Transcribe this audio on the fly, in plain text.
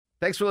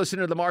Thanks for listening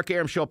to the Mark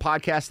Arum Show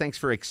podcast. Thanks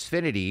for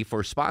Xfinity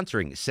for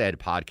sponsoring said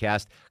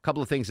podcast. A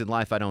couple of things in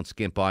life I don't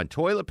skimp on.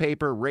 Toilet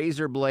paper,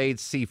 razor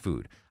blades,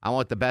 seafood. I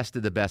want the best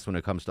of the best when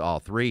it comes to all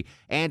three.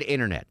 And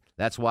internet.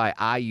 That's why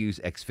I use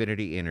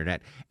Xfinity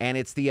Internet. And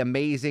it's the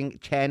amazing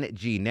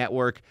 10G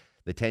network.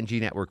 The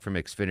 10G network from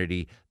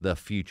Xfinity. The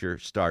future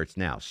starts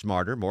now.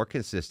 Smarter, more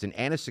consistent,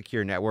 and a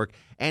secure network.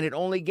 And it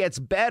only gets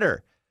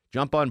better.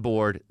 Jump on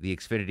board the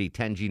Xfinity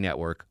 10G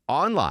network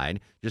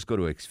online. Just go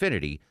to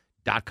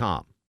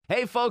Xfinity.com.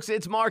 Hey, folks,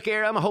 it's Mark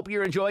Arum. I hope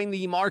you're enjoying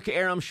the Mark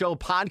Arum Show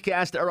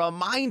podcast. A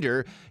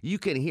reminder, you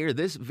can hear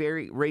this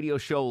very radio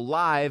show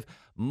live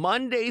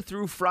Monday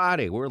through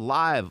Friday. We're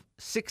live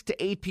 6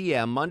 to 8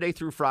 p.m. Monday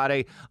through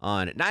Friday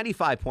on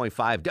 95.5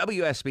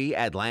 WSB,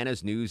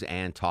 Atlanta's News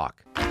and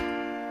Talk.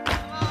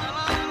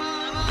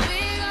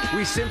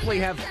 We simply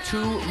have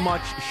too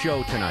much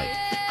show tonight.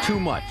 Too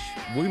much.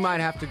 We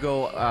might have to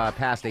go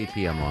past 8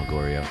 p.m.,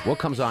 Longoria. What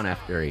comes on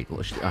after 8?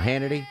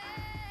 Hannity?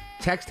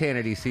 Text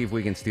Hannity, see if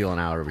we can steal an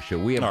hour of a show.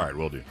 All right,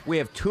 we'll do. We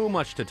have too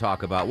much to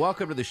talk about.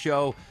 Welcome to the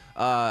show.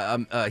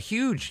 A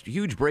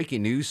huge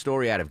breaking news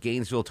story out of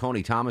Gainesville.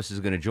 Tony Thomas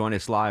is going to join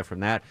us live from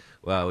that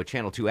with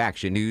Channel 2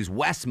 Action News.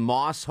 Wes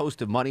Moss,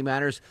 host of Money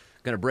Matters,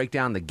 going to break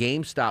down the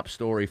GameStop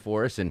story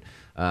for us. And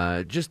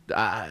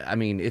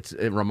it's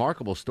a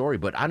remarkable story,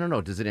 but I don't know.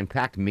 Does it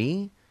impact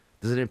me?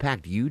 Does it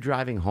impact you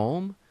driving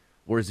home?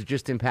 Or does it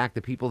just impact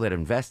the people that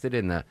invested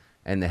in the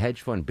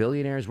hedge fund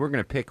billionaires? We're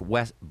going to pick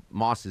Wes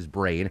Moss's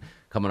brain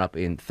coming up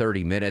in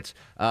 30 minutes.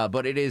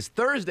 But it is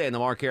Thursday in the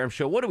Mark Arum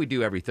Show. What do we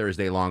do every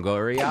Thursday,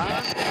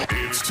 Longoria?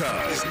 It's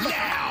time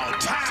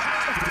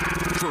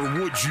for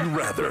Would You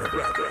Rather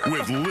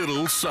with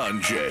Little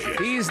Sanjay.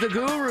 He's the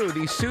guru,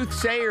 the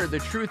soothsayer, the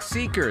truth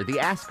seeker, the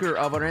asker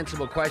of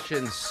unanswerable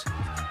questions.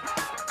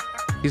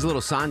 He's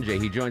Little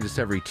Sanjay. He joins us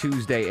every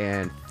Tuesday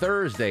and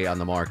Thursday on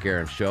the Mark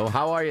Arum Show.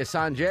 How are you,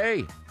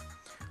 Sanjay?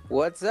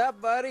 What's up,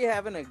 buddy?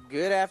 Having a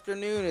good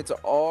afternoon. It's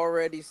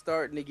already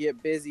starting to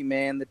get busy,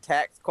 man. The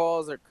tax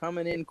calls are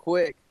coming in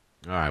quick.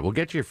 All right, we'll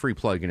get you a free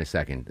plug in a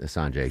second,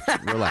 Sanjay.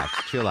 Relax,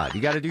 chill out.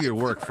 You got to do your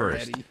work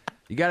first.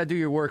 You got to do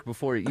your work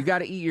before you got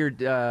to eat your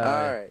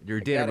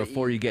dinner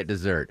before you get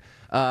dessert.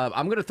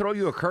 I'm going to throw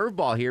you a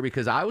curveball here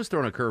because I was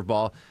throwing a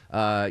curveball.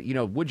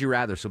 Would you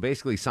rather? So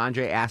basically,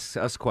 Sanjay asks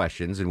us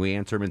questions and we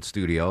answer them in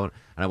studio, and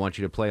I want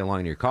you to play along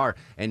in your car.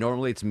 And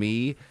normally it's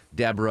me,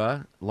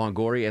 Deborah,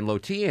 Longoria, and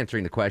Loti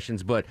answering the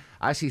questions, but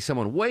I see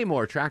someone way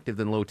more attractive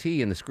than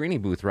Loti in the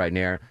screening booth right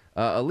now.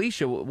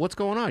 Alicia, what's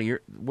going on?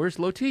 Where's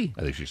Loti?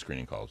 I think she's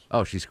screening calls.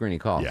 Oh, she's screening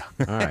calls. Yeah.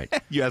 All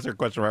right. You ask her a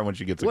question right when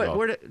she gets a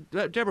call.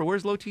 Deborah,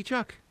 where's Loti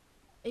Chuck?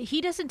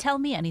 He doesn't tell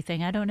me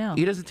anything. I don't know.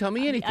 He doesn't tell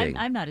me anything.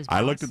 I'm not his boss.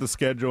 I looked at the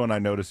schedule and I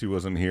noticed he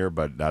wasn't here,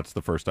 but that's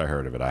the first I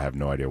heard of it. I have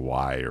no idea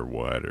why or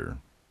what or.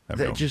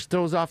 That just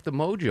throws off the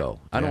mojo.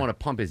 I don't want to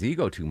pump his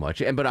ego too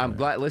much. But I'm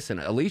glad. Listen,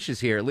 Alicia's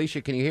here.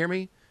 Alicia, can you hear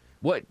me?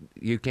 What?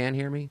 You can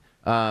hear me?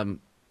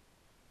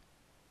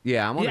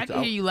 Yeah, I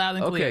can hear you loud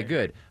and clear. Okay,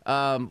 good.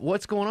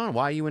 What's going on?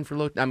 Why are you in for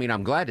Loti? I mean,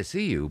 I'm glad to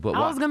see you, but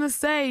I was gonna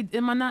say,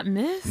 am I not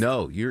missed?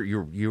 No,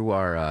 you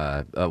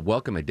are a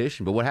welcome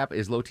addition. But what happened?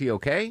 Is Loti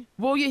okay?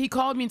 Well, yeah, he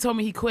called me and told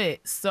me he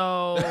quit,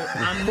 so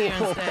I'm here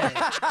instead.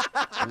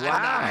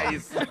 Wow!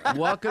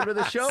 Welcome to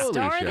the show, Alicia.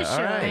 Star of the show.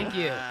 All right. Thank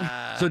you.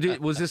 So,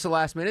 was this a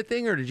last minute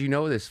thing, or did you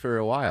know this for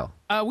a while?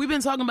 We've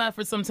been talking about it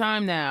for some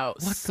time now.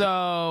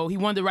 So he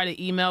wanted to write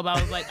an email, but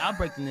I was like, I'll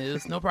break the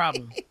news, no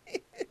problem.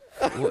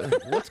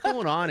 What's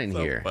going on in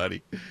here?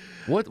 Buddy.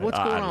 What's going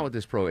on with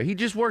this program? He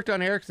just worked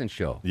on Erickson's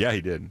show. Yeah,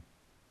 he did.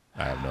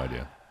 I have no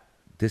idea.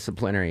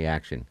 Disciplinary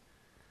action.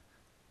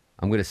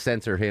 I'm going to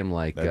censor him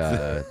like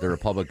the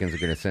Republicans are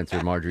going to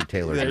censor Marjorie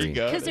Taylor Greene. There you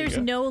go. Because there's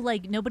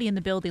nobody in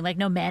the building,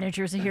 no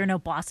managers are here, no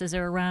bosses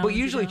are around. But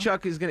usually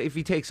Chuck is going to, if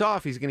he takes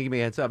off, he's going to give me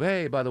a heads up.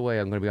 Hey, by the way,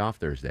 I'm going to be off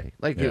Thursday.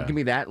 Give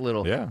me that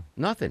little. Yeah.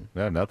 Nothing.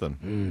 Yeah,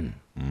 nothing.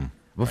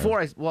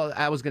 Before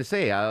I was going to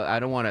say, I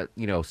don't want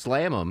to,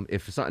 slam him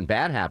if something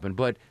bad happened,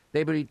 but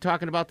they've been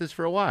talking about this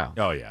for a while.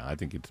 Oh, yeah. I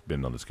think it's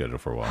been on the schedule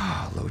for a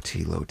while.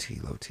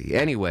 Loti.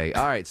 Anyway,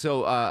 all right.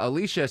 So,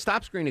 Alicia,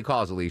 stop screening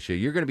calls, Alicia.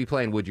 You're going to be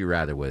playing Would You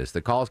Rather with us.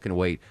 The calls can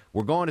wait.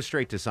 We're going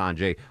straight to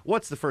Sanjay.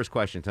 What's the first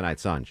question tonight,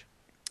 Sanj?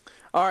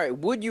 All right.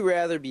 Would you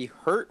rather be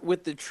hurt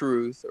with the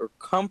truth or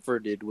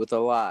comforted with a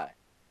lie?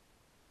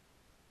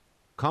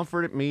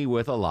 Comfort me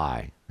with a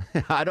lie.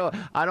 I don't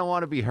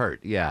want to be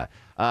hurt. Yeah.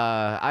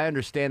 I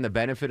understand the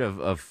benefit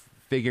of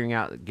figuring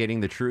out, getting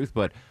the truth,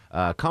 but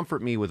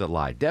comfort me with a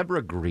lie.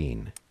 Deborah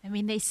Green. I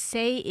mean, they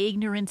say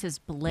ignorance is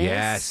bliss.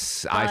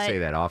 Yes, I say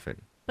that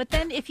often. But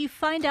then if you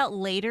find out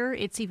later,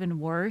 it's even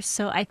worse.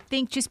 So I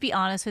think just be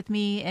honest with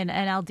me, and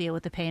I'll deal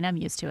with the pain. I'm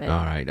used to it.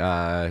 All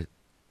right.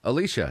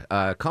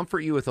 Alicia, comfort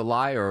you with a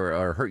lie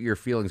or hurt your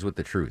feelings with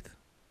the truth?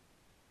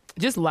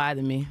 Just lie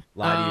to me.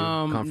 Lie to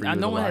you? Comfort you with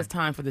no a one lie? has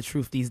time for the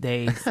truth these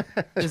days.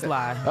 Just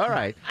lie. All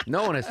right.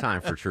 No one has time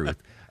for truth.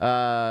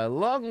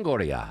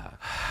 Longoria.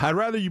 I'd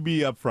rather you be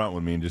upfront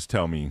with me and just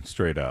tell me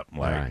straight up.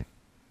 Like, right.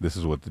 This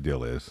is what the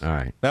deal is. All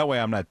right. That way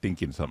I'm not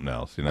thinking something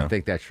else, I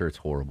think that shirt's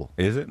horrible.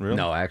 Is it really?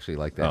 No, I actually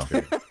like that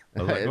shirt.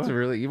 I was like, It's what?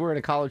 really, you were in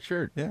a collared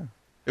shirt. Yeah.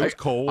 It was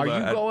cold. Are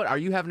you going? Are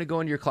you having to go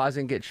into your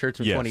closet and get shirts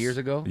from 20 years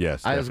ago?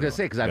 Yes. I was going to definitely,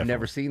 say because I've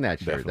never definitely, seen that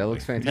shirt. That definitely.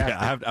 looks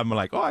fantastic. Yeah, I'm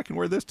like, oh, I can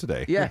wear this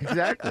today. Yeah,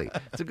 exactly.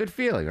 It's a good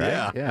feeling,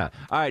 right? Yeah.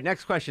 All right,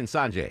 next question,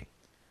 Sanjay.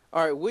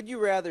 All right, would you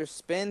rather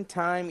spend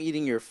time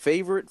eating your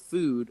favorite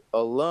food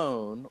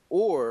alone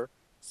or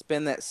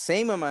spend that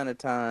same amount of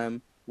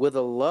time with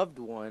a loved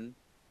one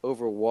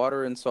over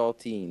water and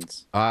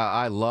saltines?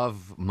 I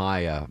love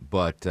Maya,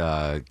 but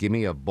give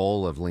me a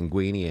bowl of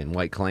linguine and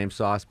white clam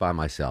sauce by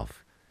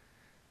myself.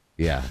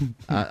 Yeah,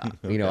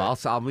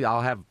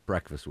 I'll have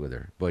breakfast with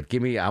her, but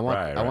give me. I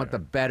want the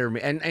better.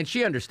 And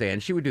she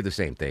understands. She would do the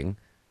same thing.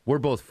 We're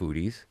both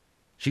foodies.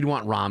 She'd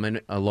want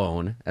ramen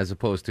alone as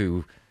opposed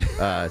to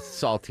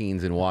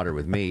saltines and water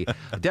with me.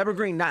 Deborah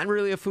Green, not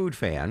really a food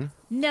fan.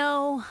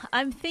 No,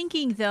 I'm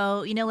thinking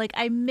though,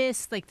 I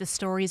miss the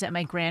stories that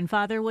my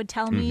grandfather would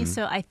tell me.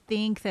 So I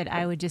think that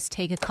I would just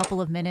take a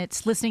couple of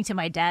minutes listening to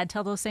my dad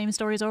tell those same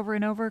stories over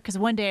and over because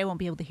one day I won't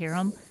be able to hear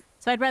them.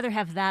 So I'd rather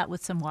have that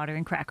with some water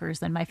and crackers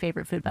than my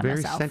favorite food by Very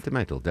myself.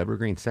 sentimental. Deborah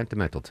Green,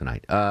 sentimental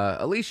tonight.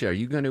 Alicia, are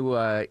you going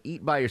to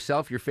eat by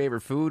yourself your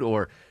favorite food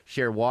or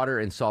share water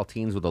and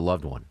saltines with a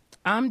loved one?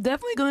 I'm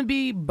definitely going to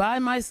be by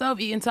myself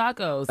eating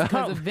tacos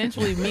because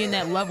eventually me and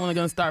that loved one are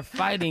going to start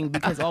fighting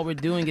because all we're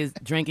doing is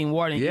drinking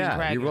water and eating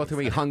crackers. You're both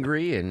going to be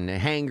hungry and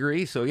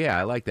hangry. So, yeah,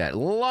 I like that.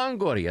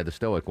 Longoria, the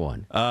stoic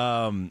one.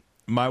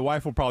 My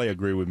wife will probably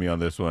agree with me on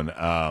this one.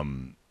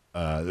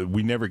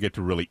 We never get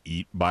to really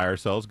eat by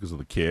ourselves because of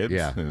the kids.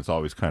 Yeah. And it's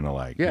always kind of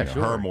like sure.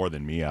 her more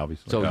than me,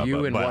 obviously. So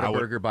you and but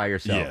Whataburger by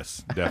yourself.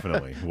 Yes,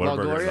 definitely.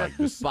 Whataburger's Longoria like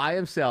just, by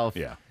himself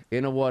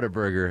in a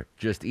Whataburger,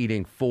 just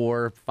eating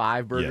 4,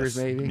 5 burgers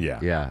yes, maybe? Yeah.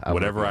 Yeah.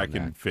 Whatever I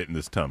can fit in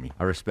this tummy.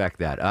 I respect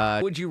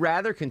that. Would you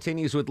rather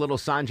continues with little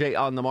Sanjay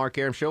on the Mark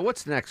Aram Show.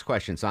 What's the next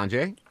question,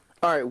 Sanjay?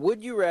 All right,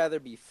 would you rather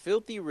be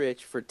filthy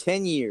rich for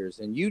 10 years,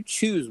 and you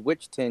choose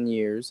which 10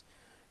 years,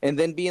 and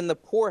then be in the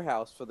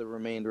poorhouse for the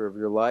remainder of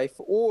your life,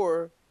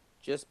 or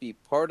just be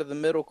part of the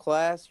middle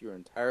class your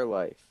entire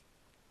life?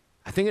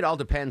 I think it all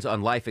depends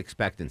on life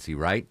expectancy,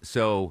 right?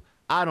 So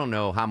I don't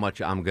know how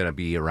much I'm going to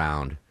be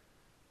around.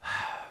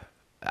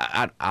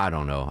 I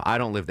don't know. I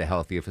don't live the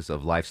healthiest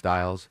of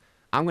lifestyles.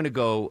 I'm going to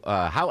go,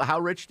 how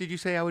rich did you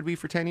say I would be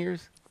for 10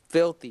 years?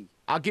 Filthy.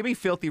 I'll give me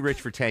filthy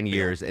rich for 10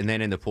 years and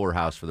then in the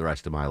poorhouse for the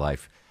rest of my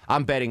life.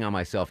 I'm betting on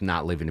myself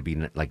not living to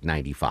be like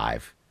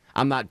 95.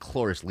 I'm not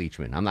Cloris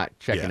Leachman. I'm not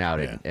checking out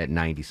at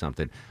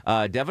 90-something.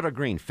 Devin or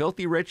Green,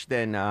 filthy rich,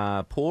 then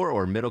poor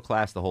or middle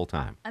class the whole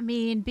time? I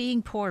mean,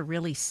 being poor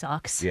really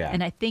sucks. Yeah.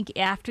 And I think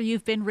after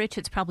you've been rich,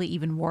 it's probably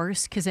even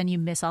worse because then you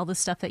miss all the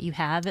stuff that you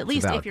have. At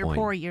least if you're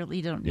poor, you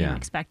don't even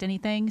expect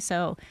anything.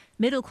 So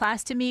middle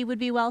class to me would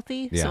be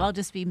wealthy. Yeah. So I'll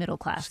just be middle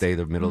class. Stay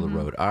the middle of the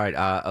road. All right.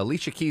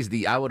 Alicia Keys,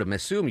 I would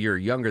assume you're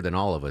younger than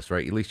all of us,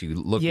 right? At least you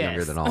look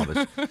younger than all of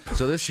us.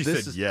 So this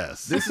said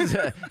yes. This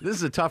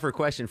is a tougher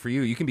question for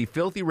you. You can be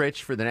filthy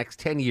rich for the next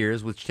 10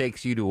 years, which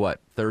takes you to what,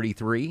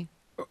 33?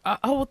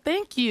 Well,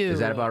 thank you. Is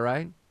that about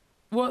right?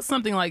 Well,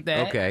 something like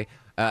that. Okay.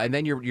 And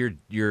then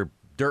you're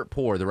dirt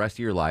poor the rest of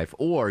your life,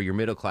 or you're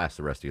middle class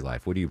the rest of your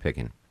life. What are you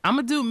picking? I'm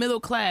going to do middle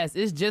class.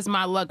 It's just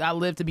my luck I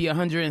live to be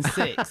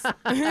 106. So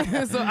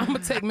I'm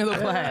going to take middle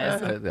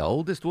class. The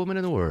oldest woman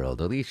in the world,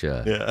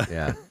 Alicia.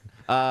 Yeah.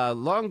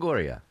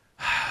 Longoria.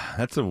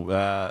 That's I'm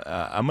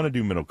going to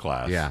do middle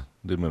class. Yeah.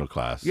 Do middle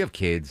class. You have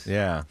kids.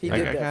 Yeah. He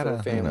did that for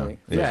a family.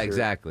 for Yeah, sure.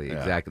 exactly.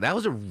 That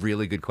was a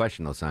really good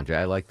question, though, Sanjay.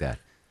 I like that.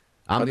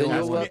 I'm the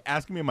only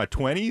Asking me in my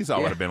 20s, I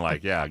would have been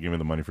like, yeah, give me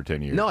the money for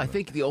 10 years. No, I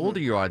think the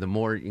older you are, the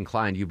more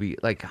inclined you'd be.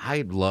 Like,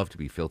 I'd love to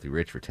be filthy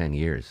rich for 10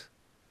 years.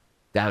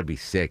 That would be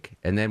sick.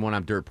 And then when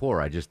I'm dirt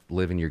poor, I just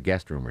live in your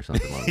guest room or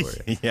something.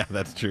 Longoria. Yeah,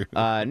 that's true.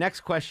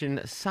 Next question,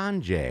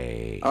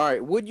 Sanjay. All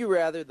right, would you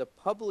rather the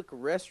public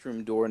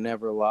restroom door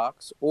never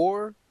locks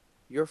or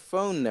your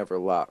phone never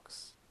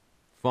locks?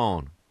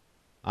 Phone.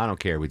 I don't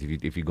care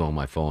if you go on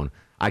my phone.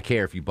 I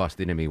care if you bust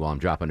into me while I'm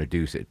dropping a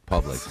deuce at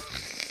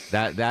Publix.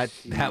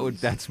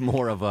 That's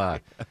more of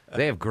a.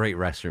 They have great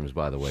restrooms,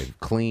 by the way.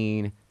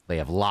 Clean. They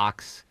have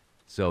locks.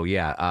 So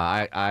yeah,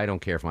 I don't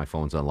care if my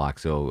phone's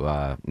unlocked.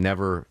 So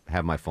never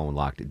have my phone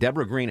locked.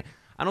 Deborah Green.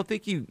 I don't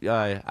think you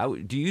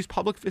do you use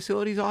public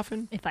facilities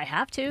often? If I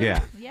have to.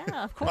 Yeah.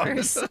 Yeah, of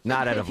course.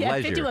 Not out of If leisure.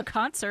 I could do a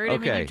concert, I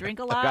mean, I drink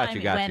a lot. Gotcha.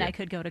 When I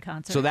could go to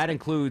concerts. So that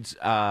includes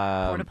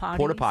porta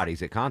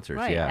potties at concerts.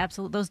 Right, yeah.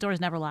 absolutely. Those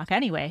doors never lock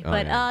anyway. Oh,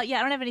 but yeah.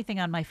 I don't have anything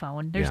on my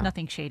phone. There's Yeah.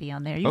 nothing shady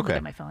on there. You can look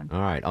at my phone. All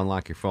right,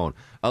 unlock your phone.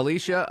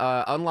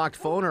 Alicia, unlocked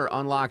phone or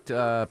unlocked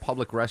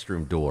public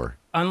restroom door?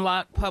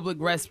 Unlock public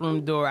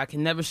restroom door. I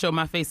can never show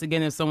my face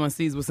again if someone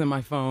sees what's in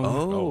my phone.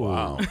 Oh,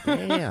 wow.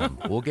 Damn.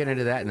 We'll get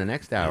into that in the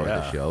next hour of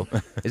the show.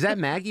 Is that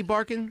Maggie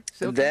barking?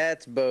 Silky?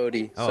 That's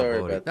Bodie. Sorry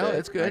Bodie. about No, that.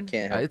 it's good. I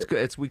can't help It's it.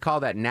 good. We call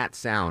that nat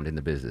sound in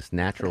the business,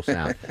 natural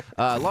sound.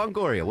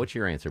 Longoria, what's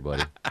your answer,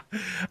 buddy?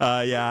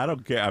 Yeah, I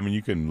don't care. I mean,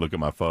 you can look at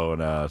my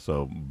phone,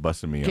 so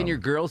busting me Can on. your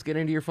girls get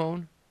into your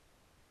phone?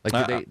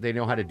 Like, do they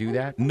know how to do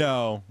that?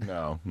 No.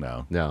 No,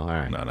 all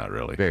right. No, not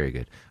really. Very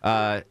good.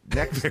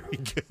 Next,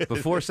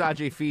 before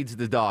Sanjay feeds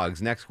the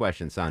dogs, next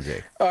question,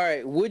 Sanjay. All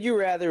right. Would you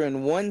rather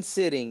in one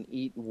sitting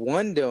eat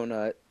one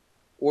donut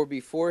or be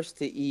forced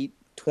to eat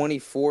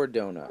 24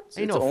 donuts?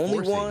 Ain't it's no only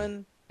forcing.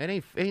 one.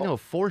 Ain't no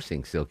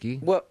forcing, Silky.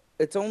 Well,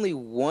 it's only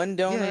one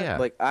donut. Yeah.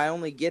 Like, I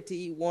only get to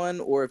eat one,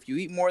 or if you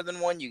eat more than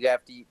one, you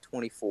have to eat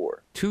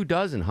 24. 2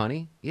 dozen,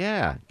 honey.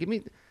 Yeah, give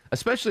me.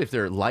 Especially if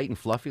they're light and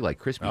fluffy, like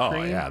Krispy Kreme.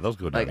 Oh yeah, those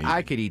go down Like easy.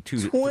 I could eat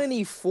 2.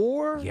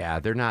 24?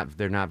 Yeah, they're not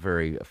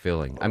very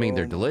filling. I mean,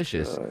 they're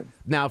delicious. God.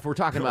 Now, if we're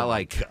talking about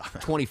like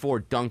 24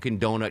 Dunkin'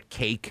 Donut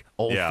cake,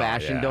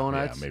 old-fashioned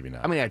donuts, yeah, maybe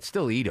not. I mean, I'd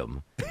still eat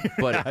them,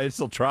 but I'd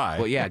still try.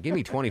 but yeah, give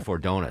me 24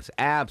 donuts.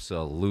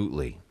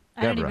 Absolutely.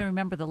 I don't Deborah. even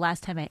remember the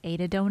last time I ate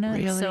a donut,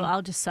 Really? so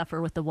I'll just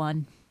suffer with the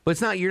one. But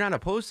you're not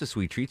opposed to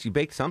sweet treats. You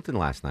baked something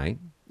last night.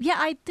 Yeah,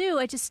 I do.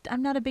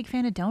 I'm not a big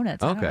fan of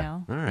donuts. I Okay. don't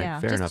know. All right. Yeah,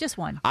 Fair enough. just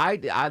one. I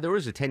there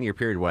was a 10-year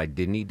period where I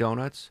didn't eat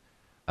donuts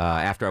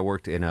after I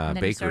worked in a And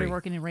then bakery. you started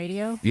working in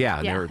radio. Yeah,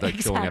 and they were like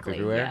showing up exactly,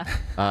 everywhere.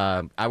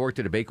 yeah. I worked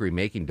at a bakery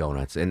making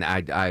donuts, and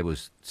I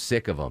was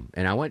sick of them.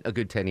 And I went a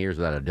good 10 years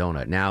without a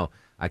donut. Now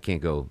I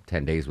can't go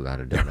 10 days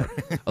without a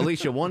donut.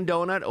 Alicia, 1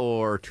 donut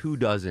or 2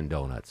 dozen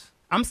donuts?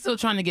 I'm still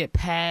trying to get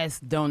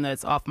past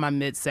donuts off my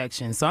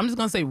midsection, so I'm just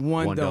gonna say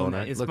one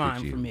donut is Look fine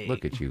at you. for me.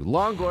 Look at you.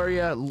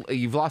 Longoria,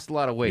 you've lost a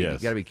lot of weight. Yes. You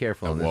got to be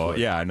careful on this Well, one.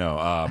 yeah, I know.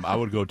 I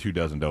would go 2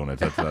 dozen donuts.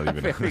 That's not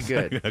even Very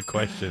good. a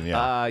question.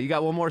 Yeah. You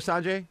got one more,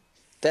 Sanjay?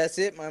 That's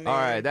it, my man. All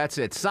right, that's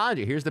it.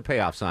 Sanjay, here's the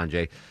payoff,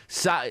 Sanjay.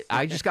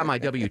 I just got my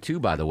W-2,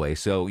 by the way,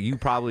 so you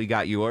probably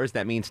got yours.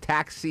 That means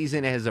tax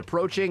season is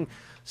approaching.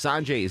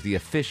 Sanjay is the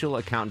official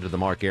accountant of the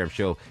Mark Arum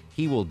Show.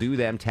 He will do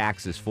them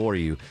taxes for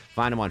you.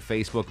 Find him on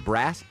Facebook,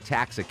 Brass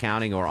Tax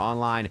Accounting, or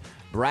online,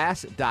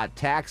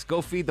 brass.tax.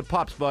 Go feed the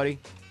pups, buddy.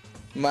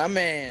 My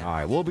man. All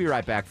right, we'll be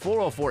right back.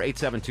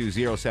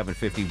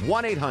 404-872-0750,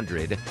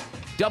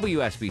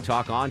 1-800-WSB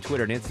Talk on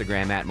Twitter and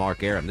Instagram at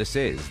Mark Arum. This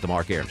is the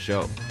Mark Arum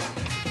Show.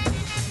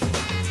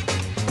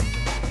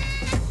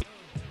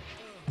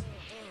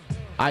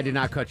 I did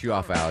not cut you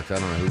off, Alex. I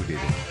don't know who did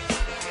it.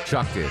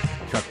 Chuck did.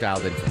 Chuck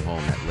dialed in from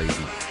home, that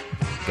lazy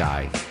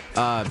guy.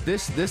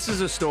 This is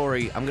a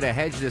story. I'm going to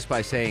hedge this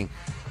by saying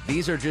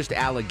these are just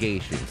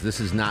allegations. This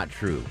is not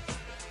true.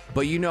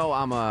 But you know,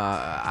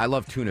 I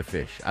love tuna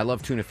fish. I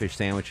love tuna fish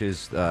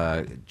sandwiches.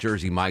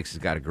 Jersey Mike's has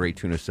got a great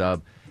tuna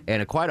sub,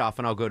 and quite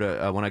often I'll go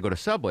to when I go to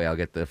Subway, I'll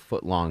get the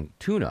foot-long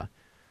tuna.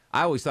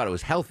 I always thought it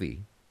was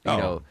healthy, you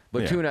know.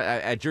 But yeah. tuna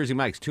at Jersey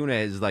Mike's, tuna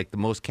is like the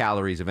most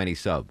calories of any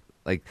sub.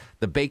 Like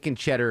the bacon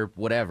cheddar,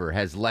 whatever,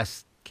 has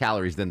less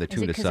calories than the Is it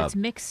tuna because sub. it's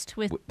mixed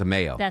with The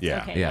mayo. That's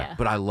Yeah. okay. Yeah,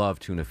 but I love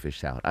tuna fish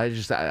salad.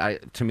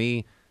 To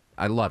me,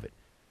 I love it.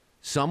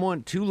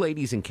 Two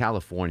ladies in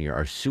California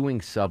are suing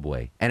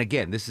Subway, and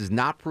again, this is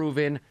not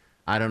proven.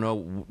 I don't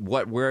know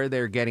where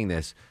they're getting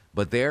this,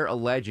 but they're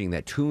alleging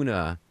that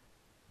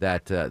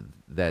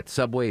that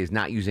Subway is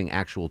not using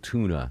actual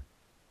tuna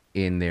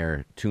in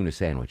their tuna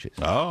sandwiches.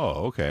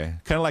 Oh, okay.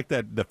 Kind of like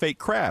the fake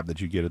crab that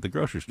you get at the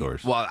grocery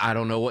stores. Well, I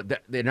don't know what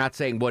they're not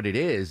saying what it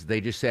is.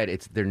 They just said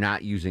they're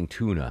not using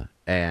tuna,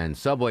 and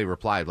Subway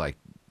replied like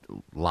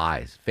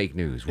lies, fake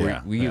news.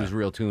 We use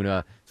real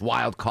tuna. It's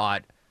wild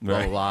caught.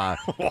 Blah, blah,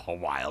 blah. Oh,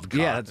 wild caught.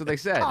 Yeah, that's what they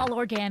said. all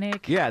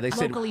organic. Yeah, they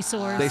said locally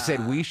sourced. They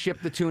said we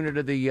ship the tuna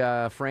to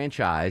the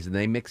franchise and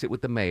they mix it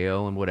with the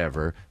mayo and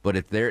whatever.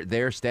 But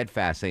they're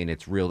steadfast saying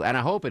it's real, and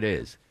I hope it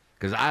is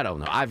because I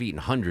don't know. I've eaten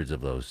hundreds of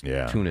those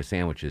tuna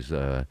sandwiches.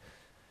 I've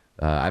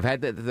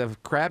had the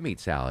crab meat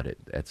salad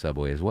at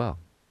Subway as well.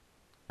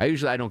 I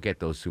don't get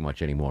those too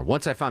much anymore.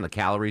 Once I found the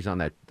calories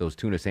on those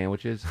tuna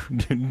sandwiches,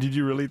 Did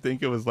you really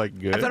think it was like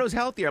good? I thought it was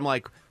healthier. I'm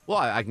like, well,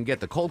 I can get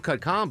the cold cut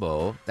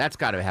combo. That's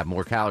got to have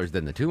more calories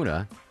than the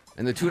tuna,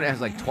 and the tuna has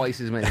like twice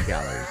as many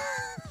calories.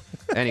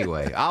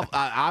 Anyway,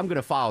 I'm going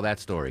to follow that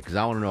story because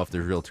I want to know if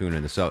there's real tuna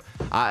in this. So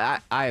I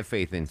have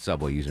faith in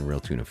Subway using real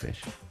tuna fish.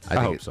 I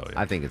hope so,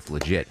 yeah. I think it's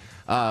legit.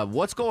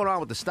 What's going on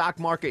with the stock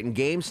market and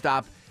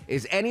GameStop?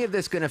 Is any of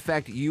this going to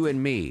affect you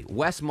and me?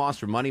 Wes Moss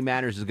from Money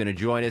Matters is going to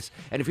join us.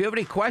 And if you have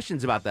any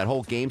questions about that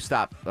whole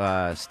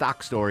GameStop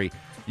stock story,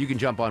 you can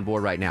jump on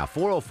board right now.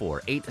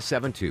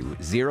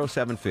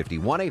 404-872-0750,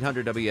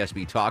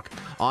 1-800-WSB Talk,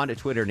 on to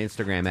Twitter and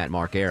Instagram at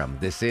Mark Arum.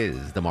 This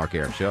is The Mark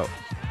Arum Show.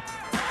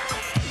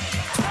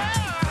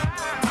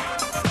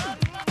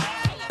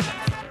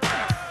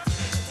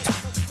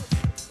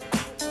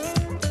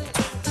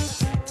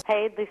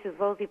 Hey, this is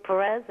Rosie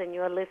Perez, and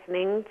you're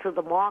listening to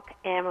The Mark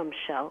Arum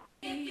Show.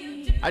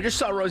 I just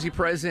saw Rosie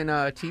Perez in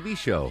a TV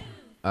show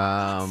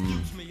about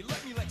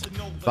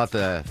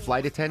the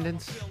flight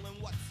attendants.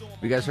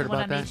 You guys heard The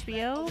one about on that?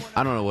 HBO?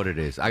 I don't know what it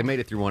is. I made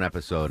it through one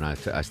episode and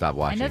I stopped I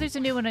watching. know there's a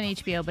new one on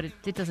HBO, but it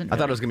doesn't. I thought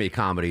it really- was gonna be a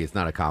comedy. It's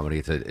not a comedy.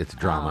 It's a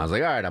drama. Oh, I was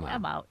like, all right, I'm out.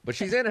 I'm out. But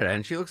she's in it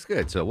and she looks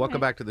good. So welcome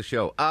back to the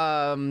show.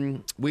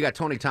 We got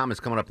Tony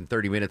Thomas coming up in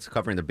 30 minutes,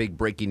 covering the big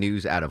breaking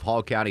news out of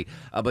Hall County.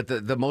 But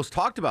the most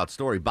talked about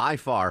story by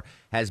far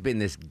has been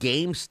this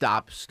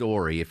GameStop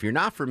story. If you're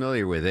not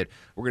familiar with it,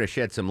 we're gonna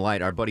shed some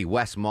light. Our buddy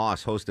Wes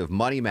Moss, host of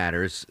Money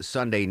Matters,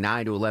 Sunday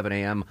 9 to 11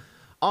 a.m.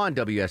 on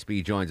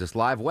WSB, joins us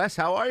live. Wes,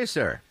 how are you,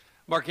 sir?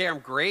 Mark Aram,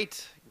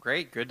 great.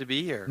 Good to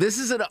be here. This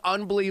is an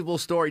unbelievable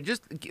story.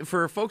 Just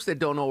for folks that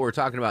don't know what we're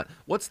talking about,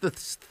 what's the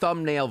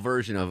thumbnail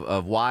version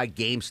of why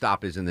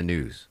GameStop is in the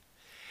news?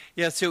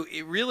 Yeah, so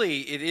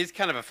it is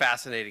kind of a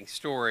fascinating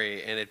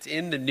story, and it's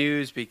in the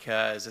news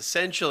because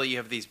essentially you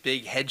have these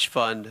big hedge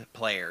fund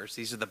players.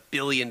 These are the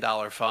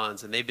billion-dollar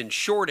funds, and they've been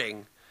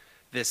shorting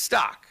this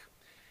stock,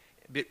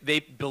 they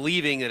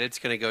believing that it's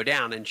going to go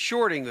down. And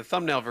shorting, the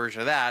thumbnail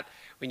version of that,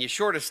 when you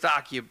short a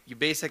stock, you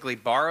basically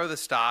borrow the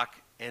stock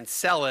and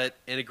sell it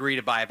and agree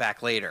to buy it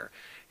back later.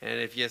 And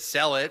if you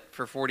sell it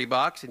for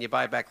 $40 and you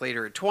buy it back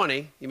later at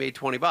 20, you made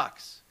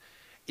 $20.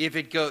 If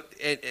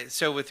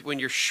it when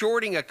you're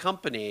shorting a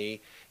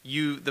company,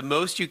 the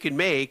most you can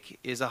make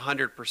is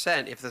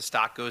 100% if the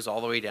stock goes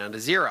all the way down to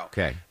zero.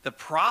 Okay. The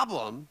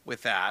problem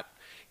with that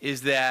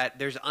is that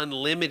there's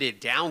unlimited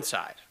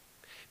downside,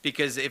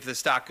 because if the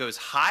stock goes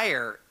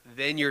higher,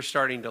 then you're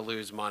starting to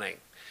lose money.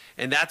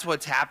 And that's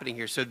what's happening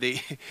here.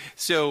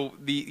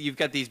 You've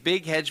got these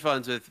big hedge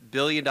funds with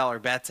billion-dollar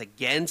bets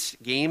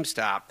against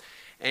GameStop,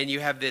 and you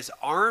have this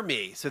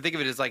army. So think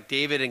of it as like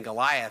David and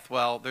Goliath.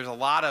 Well, there's a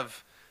lot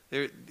of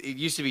it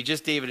used to be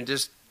just David and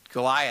just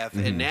Goliath,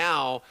 and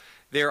now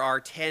there are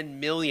 10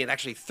 million,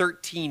 actually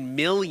 13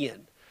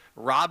 million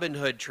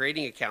Robinhood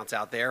trading accounts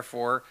out there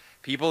for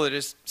people that are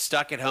just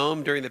stuck at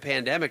home during the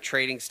pandemic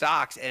trading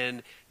stocks.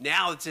 And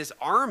now it's this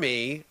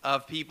army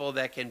of people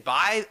that can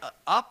buy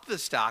up the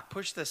stock,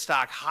 push the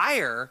stock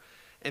higher,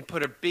 and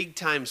put a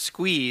big-time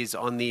squeeze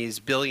on these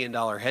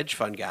billion-dollar hedge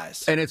fund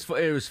guys. And it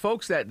was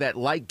folks that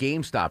like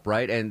GameStop,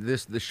 right? And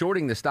the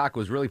shorting the stock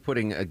was really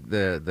putting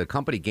the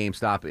company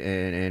GameStop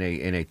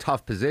in a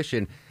tough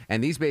position.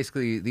 And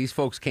these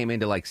folks came in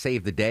to like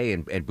save the day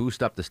and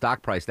boost up the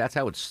stock price. That's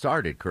how it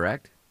started,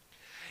 correct?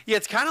 Yeah,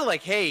 it's kind of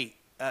like, hey,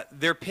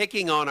 they're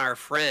picking on our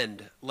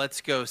friend. Let's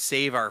go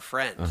save our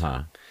friend.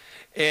 Uh-huh.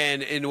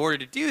 And in order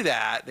to do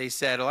that, they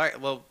said, all right,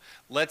 well,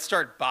 let's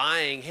start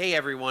buying. Hey,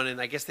 everyone.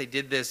 And I guess they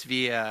did this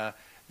via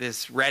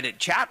this Reddit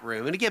chat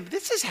room. And again,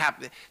 this is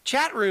happening.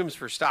 Chat rooms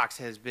for stocks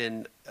has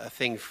been a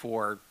thing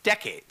for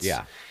decades.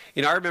 Yeah.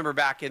 You know, I remember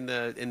back in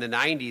the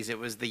 90s, it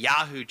was the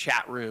Yahoo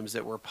chat rooms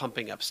that were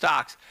pumping up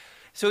stocks.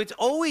 So it's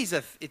always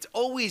a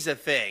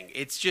thing.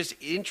 It's just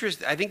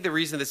interesting. I think the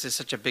reason this is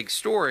such a big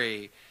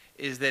story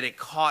is that it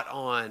caught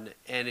on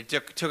and it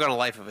took on a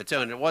life of its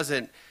own. It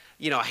wasn't,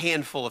 a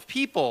handful of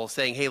people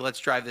saying, hey, let's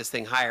drive this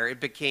thing higher. It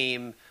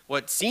became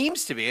what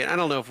seems to be, and I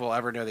don't know if we'll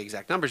ever know the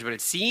exact numbers, but it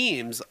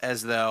seems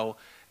as though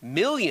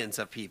millions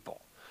of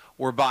people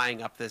were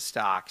buying up this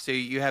stock. So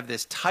you have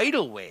this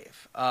tidal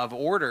wave of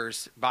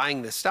orders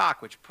buying the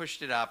stock, which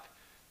pushed it up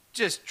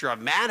just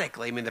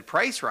dramatically. I mean, the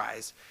price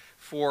rise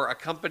for a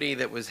company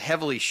that was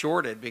heavily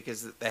shorted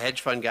because the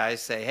hedge fund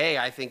guys say, hey,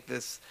 I think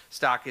this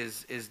stock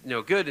is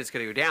no good, it's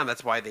going to go down.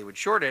 That's why they would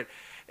short it.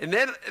 And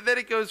then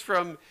it goes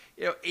from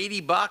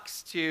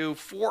 $80 to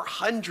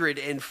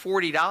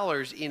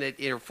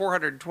 $440 or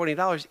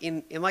 $420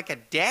 in like a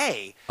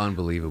day.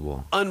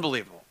 Unbelievable.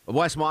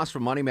 Wes Moss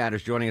from Money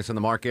Matters joining us on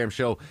the Mark Aram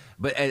Show.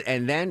 But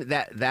and then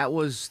that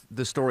was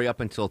the story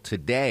up until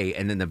today.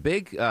 And then the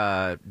big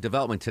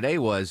development today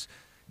was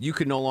you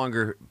could no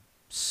longer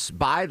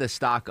buy the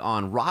stock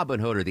on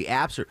Robinhood or the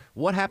apps.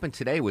 What happened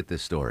today with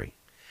this story?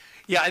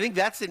 Yeah, I think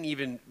that's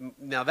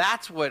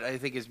that's what I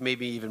think is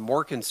maybe even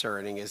more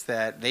concerning, is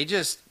that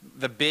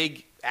the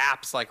big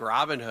apps like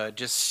Robinhood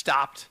just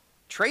stopped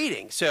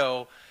trading.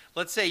 So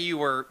let's say you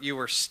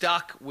were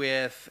stuck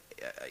with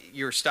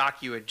your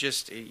stock, you had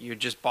just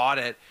bought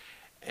it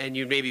and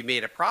you maybe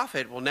made a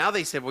profit. Well, now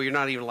they said, well, you're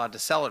not even allowed to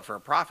sell it for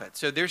a profit.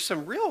 So there's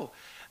some real,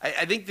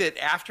 I think that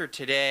after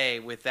today,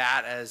 with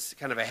that as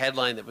kind of a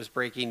headline that was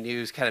breaking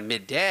news kind of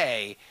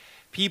midday,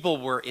 people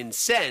were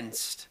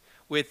incensed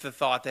with the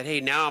thought that, hey,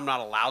 now I'm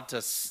not allowed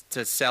to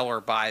sell or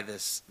buy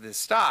this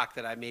stock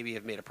that I maybe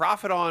have made a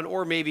profit on,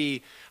 or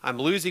maybe I'm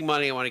losing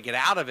money, I want to get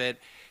out of it.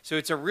 So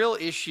it's a real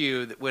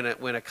issue that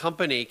when a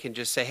company can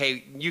just say,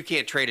 hey, you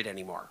can't trade it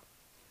anymore.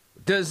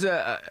 Is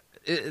that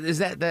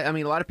I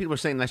mean, a lot of people are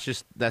saying that's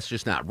just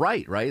not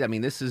right? I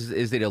mean, is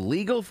it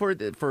illegal for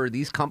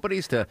these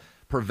companies to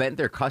prevent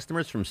their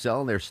customers from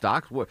selling their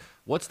stocks?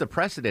 What's the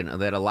precedent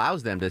that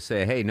allows them to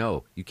say, hey,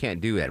 no, you can't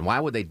do that? And why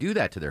would they do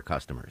that to their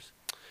customers?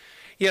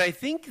 Yeah, I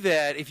think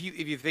that if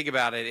you think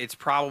about it, it's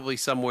probably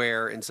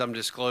somewhere in some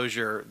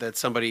disclosure that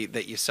somebody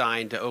that you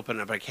signed to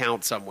open up an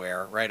account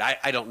somewhere, right?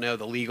 I don't know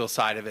the legal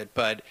side of it,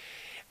 but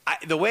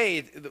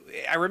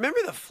I remember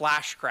the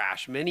flash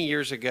crash many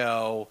years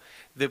ago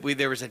that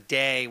there was a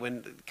day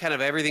when kind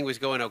of everything was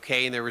going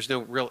okay and there was no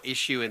real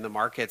issue in the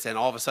markets, and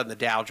all of a sudden the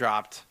Dow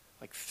dropped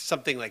like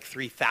something like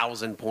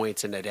 3,000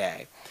 points in a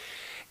day.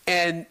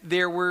 And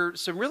there were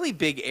some really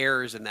big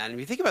errors in that. And if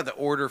you think about the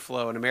order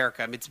flow in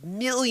America, I mean, it's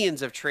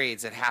millions of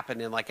trades that happen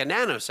in like a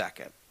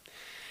nanosecond.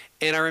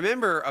 And I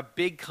remember a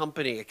big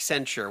company,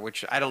 Accenture,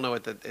 which I don't know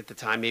at the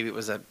time, maybe it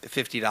was a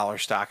 $50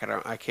 stock.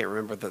 I can't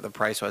remember what the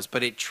price was,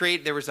 but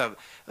there was a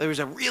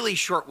really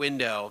short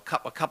window,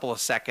 a couple of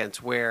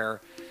seconds,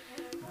 where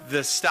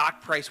the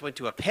stock price went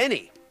to a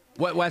penny.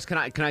 Wes, can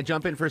I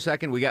jump in for a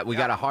second? We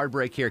got a hard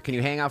break here. Can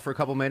you hang out for a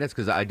couple minutes,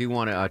 because I do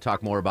want to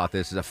talk more about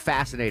this. It's a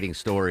fascinating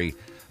story,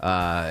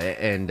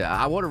 and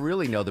I want to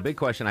really know. The big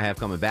question I have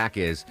coming back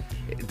is,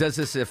 does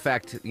this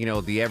affect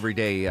the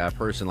everyday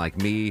person like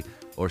me,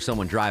 or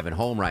someone driving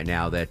home right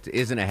now that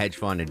isn't a hedge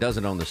fund and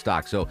doesn't own the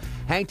stock? So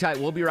hang tight.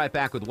 We'll be right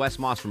back with Wes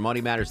Moss from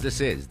Money Matters.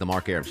 This is The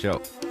Mark Arum Show.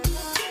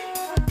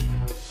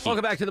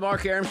 Welcome back to The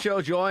Mark Arum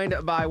Show, joined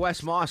by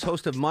Wes Moss,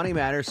 host of Money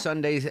Matters,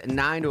 Sundays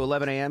 9 to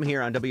 11 a.m.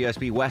 here on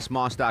WSB,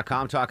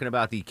 WesMoss.com, talking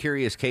about the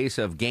curious case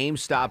of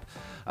GameStop.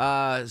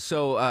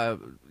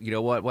 You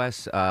know what,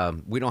 Wes?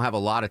 We don't have a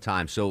lot of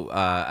time, so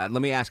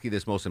let me ask you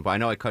this most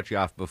important. I know I cut you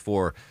off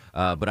before,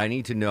 but I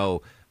need to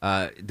know,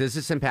 does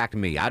this impact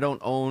me? I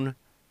don't own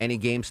any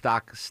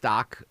GameStop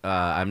stock.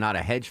 I'm not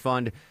a hedge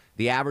fund.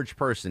 The average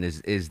person,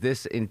 is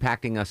this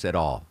impacting us at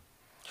all?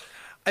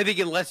 I think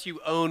unless you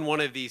own one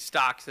of these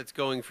stocks that's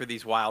going for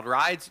these wild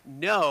rides,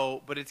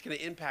 no, but it's going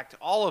to impact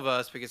all of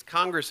us because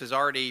Congress is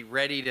already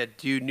ready to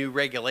do new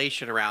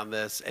regulation around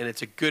this, and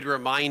it's a good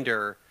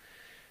reminder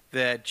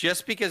that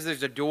just because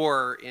there's a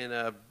door in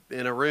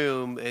a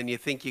room and you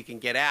think you can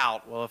get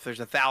out, well, if there's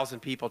 1,000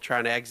 people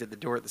trying to exit the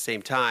door at the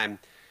same time,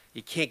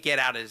 you can't get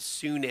out as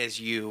soon as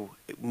you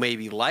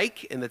maybe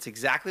like, and that's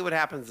exactly what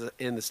happens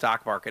in the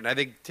stock market. And I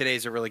think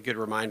today's a really good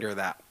reminder of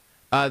that.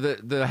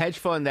 The hedge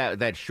fund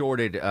that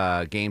shorted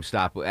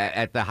GameStop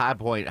at the high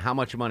point, how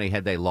much money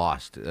had they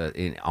lost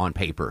on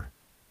paper?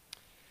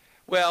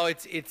 Well,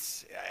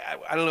 it's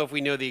I don't know if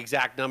we know the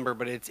exact number,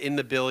 but it's in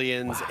the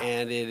billions, wow.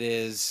 And it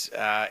is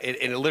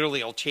it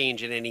literally will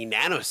change in any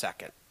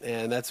nanosecond,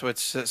 and that's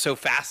what's so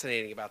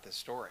fascinating about this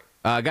story.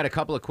 I got a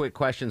couple of quick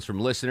questions from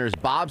listeners.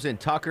 Bob's in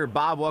Tucker.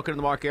 Bob, welcome to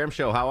the Mark Arum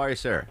Show. How are you,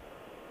 sir?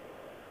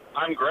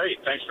 I'm great.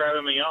 Thanks for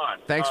having me on.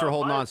 Thanks for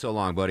holding on so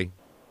long, buddy.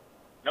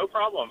 No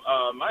problem.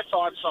 My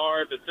thoughts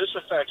are that this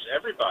affects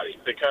everybody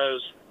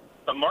because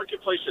the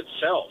marketplace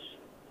itself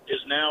is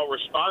now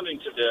responding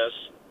to this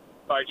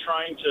by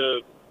trying to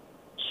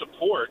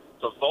support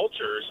the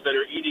vultures that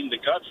are eating the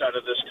guts out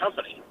of this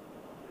company.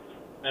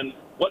 And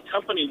what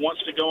company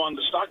wants to go on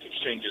the stock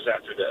exchanges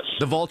after this?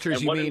 The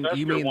vultures, you mean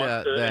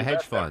the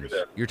hedge funds?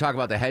 You're talking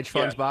about the hedge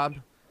funds, yeah. Bob?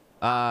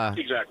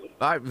 Exactly.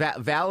 All right,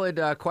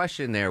 valid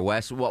question there,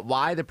 Wes.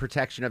 Why the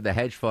protection of the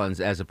hedge funds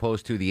as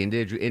opposed to the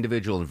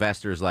individual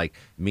investors like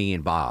me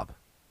and Bob?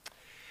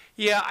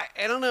 Yeah,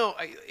 I don't know.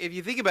 If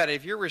you think about it,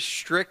 if you're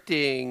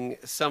restricting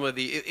some of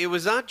it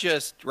was not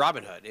just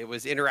Robinhood. It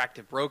was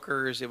Interactive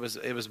Brokers. It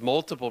was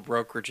multiple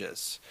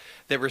brokerages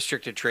that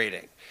restricted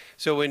trading.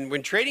 So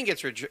when trading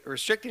gets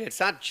restricted, it's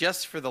not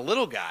just for the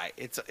little guy.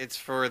 It's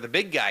for the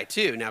big guy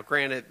too. Now,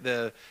 granted,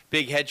 the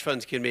big hedge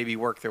funds can maybe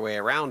work their way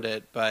around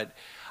it, but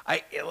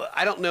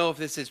I don't know if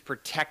this is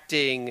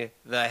protecting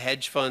the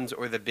hedge funds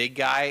or the big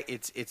guy.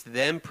 It's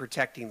them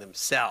protecting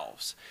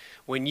themselves.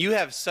 When you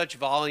have such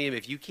volume,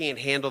 if you can't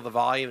handle the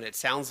volume, and it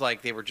sounds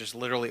like they were just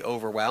literally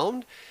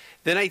overwhelmed,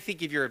 then I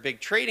think if you're a big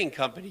trading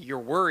company, you're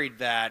worried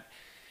that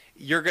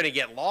you're going to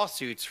get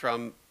lawsuits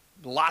from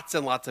lots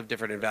and lots of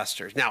different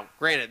investors. Now,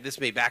 granted, this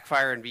may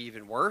backfire and be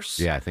even worse.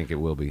 Yeah, I think it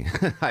will be.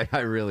 I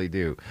really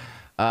do.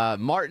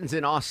 Martin's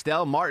in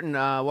Austell. Martin,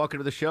 welcome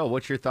to the show.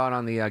 What's your thought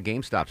on the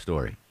GameStop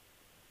story?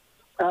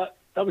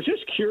 I was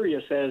just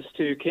curious as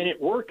to, can it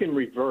work in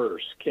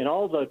reverse? Can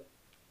all the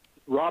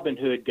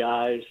Robinhood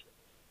guys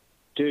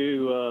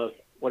do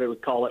what do we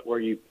call it, where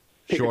you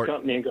pick a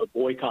company and go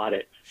boycott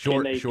it?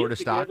 Short a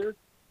stock?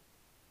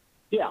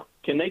 Yeah.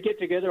 Can they get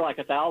together like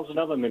 1,000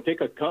 of them and pick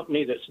a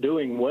company that's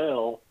doing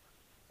well,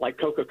 like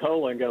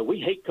Coca-Cola, and go, we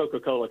hate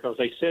Coca-Cola because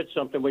they said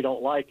something we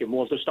don't like, and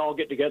we'll just all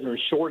get together and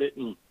short it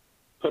and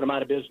put them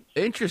out of business?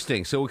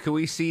 Interesting. So can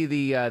we see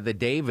the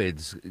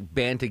Davids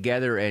band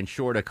together and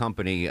short a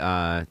company,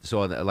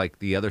 like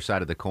the other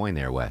side of the coin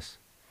there, Wes?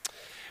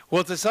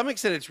 Well, to some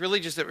extent, it's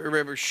really just that,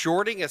 remember,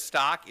 shorting a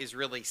stock is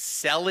really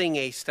selling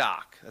a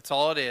stock. That's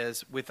all it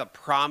is, with a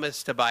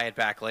promise to buy it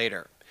back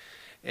later.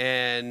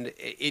 And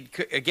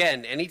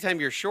again, anytime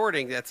you're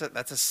shorting, that's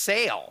a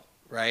sale,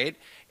 right?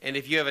 And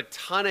if you have a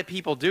ton of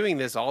people doing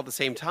this all at the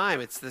same time,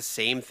 it's the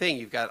same thing.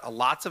 You've got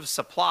lots of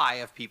supply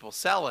of people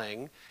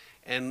selling.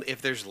 And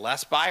if there's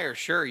less buyers,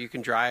 sure, you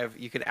can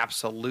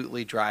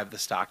absolutely drive the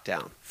stock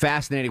down.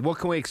 Fascinating. What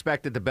can we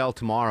expect at the bell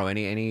tomorrow?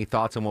 Any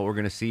thoughts on what we're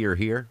going to see or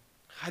hear?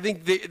 I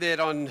think that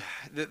on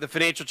the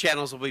financial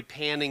channels will be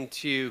panning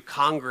to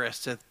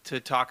Congress to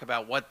talk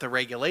about what the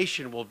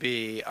regulation will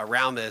be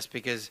around this,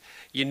 because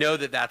you know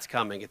that that's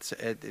coming.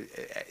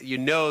 You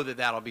know that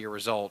that'll be a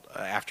result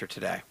after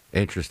today.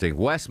 Interesting.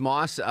 Wes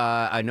Moss,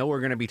 I know we're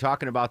going to be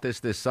talking about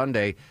this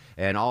Sunday,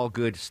 and all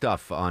good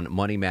stuff on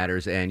Money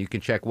Matters, and you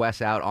can check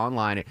Wes out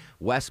online at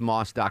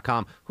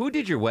wesmoss.com. Who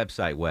did your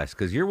website, Wes?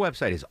 Because your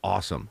website is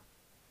awesome.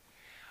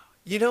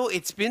 You know,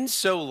 it's been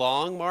so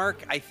long,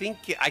 Mark. I think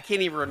I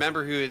can't even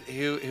remember who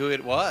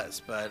it was,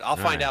 but I'll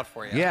find out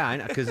for you. Yeah, I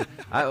know, because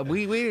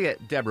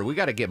Deborah, we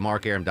got to get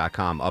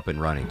markaram.com up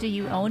and running. Do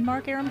you own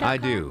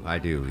markaram.com? I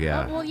do,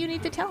 yeah. Well, you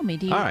need to tell me.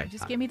 Do you? All right.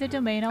 Just give me the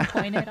domain. I'll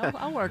coin it.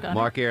 I'll work on it.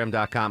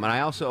 markaram.com. And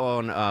I also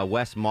own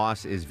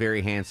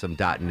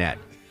wesmossisveryhandsome.net.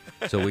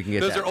 So we can get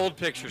Those that. are old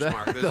pictures,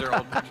 Mark. Those are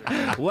old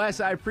pictures. Wes,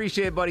 I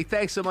appreciate it, buddy.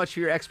 Thanks so much for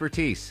your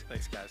expertise.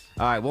 Thanks, guys.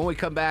 All right, when we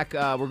come back,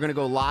 we're going to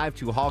go live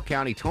to Hall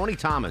County. Tony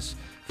Thomas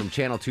from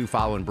Channel 2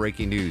 following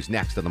breaking news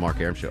next on The Mark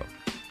Arum Show.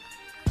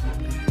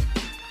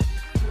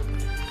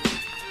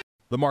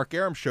 The Mark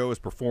Arum Show is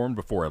performed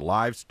before a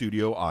live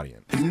studio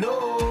audience. You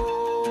know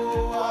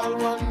I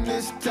want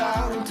this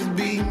town to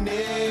be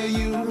near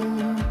you.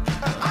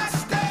 I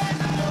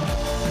stand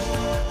alone.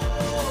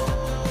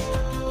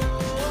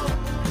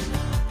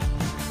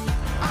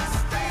 I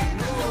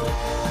stand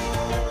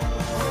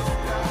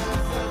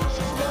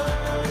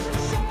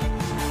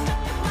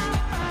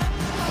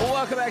Well,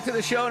 welcome back to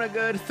the show and a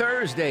good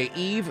Thursday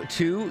Eve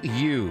to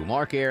you.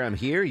 Mark Arum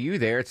here, you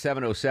there at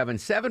 7:07,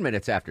 7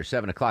 minutes after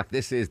 7 o'clock.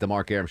 This is the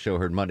Mark Arum Show,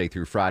 heard Monday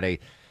through Friday,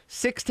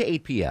 6 to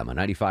 8 p.m. on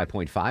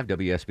 95.5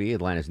 WSB,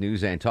 Atlanta's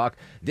News and Talk.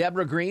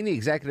 Deborah Green, the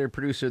executive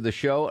producer of the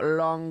show.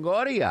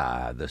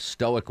 Longoria, the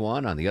stoic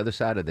one on the other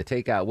side of the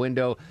takeout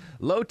window.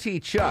 Low T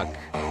Chuck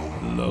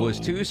was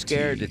too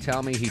scared to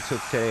tell me he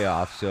took today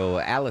off, so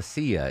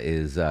Alicia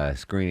is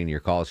screening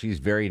your calls. She's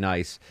very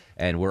nice,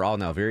 and we're all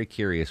now very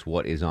curious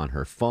what is on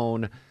her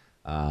phone.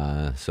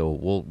 So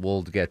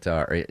we'll get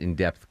our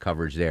in-depth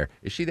coverage there.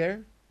 Is she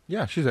there?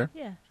 Yeah, she's there.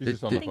 Yeah. She's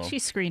just on I the think phone.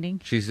 she's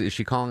screening. Is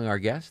she calling our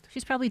guest?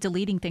 She's probably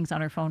deleting things on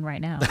her phone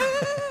right now.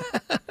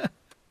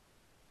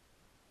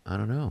 I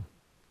don't know.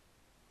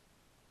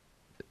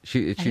 I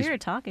She's hear her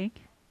talking.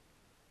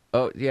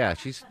 Oh yeah,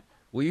 she's.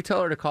 Will you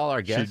tell her to call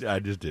our guest? I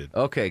just did.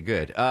 Okay,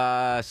 good.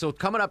 So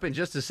coming up in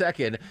just a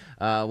second,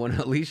 when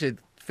Alicia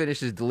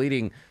finishes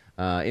deleting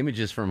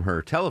images from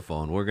her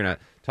telephone, we're gonna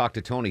talk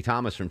to Tony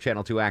Thomas from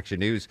Channel 2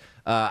 Action News.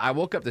 I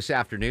woke up this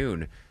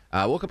afternoon.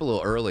 I woke up a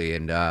little early,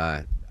 and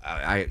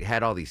I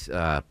had all these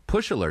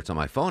push alerts on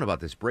my phone about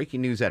this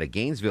breaking news out of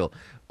Gainesville.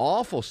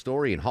 Awful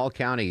story in Hall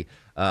County.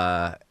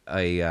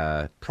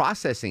 A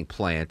processing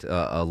plant,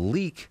 a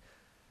leak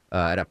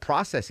at a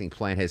processing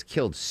plant has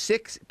killed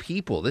 6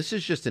 people. This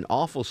is just an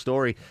awful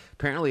story.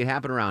 Apparently it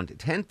happened around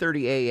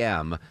 10:30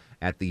 a.m.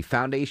 at the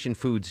Foundation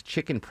Foods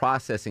chicken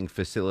processing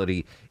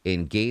facility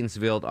in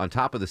Gainesville. On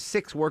top of the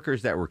 6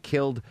 workers that were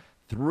killed,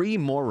 3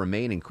 more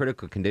remain in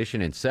critical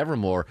condition, and several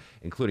more,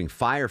 including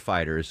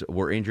firefighters,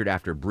 were injured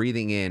after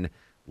breathing in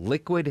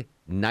liquid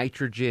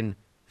nitrogen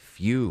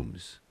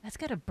fumes. That's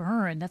got to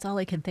burn. That's all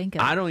I can think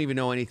of. I don't even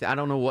know anything. I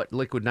don't know what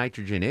liquid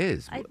nitrogen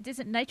is.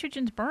 Doesn't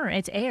nitrogen's burn?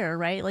 It's air,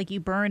 right? Like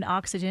you burn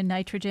oxygen,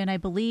 nitrogen, I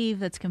believe.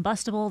 That's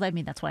combustible. I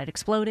mean, that's why it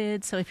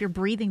exploded. So if you're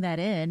breathing that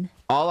in.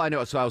 All I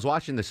know, so I was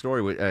watching the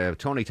story with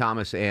Tony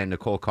Thomas and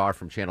Nicole Carr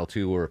from Channel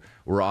 2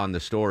 were on the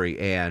story,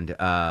 and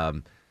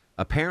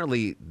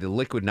apparently the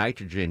liquid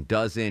nitrogen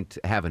doesn't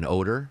have an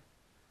odor.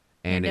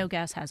 And no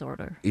gas has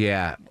odor.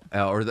 Yeah,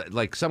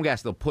 like some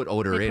gas, they'll put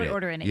odor in it. They put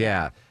odor in it,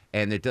 yeah.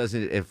 And it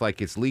doesn't, if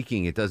like it's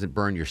leaking, it doesn't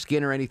burn your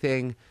skin or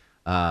anything.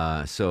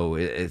 So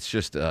it's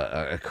just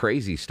a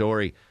crazy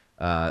story.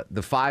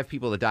 The 5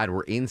 people that died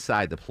were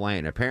inside the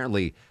plant.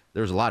 Apparently,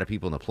 there was a lot of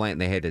people in the plant,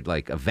 and they had to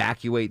like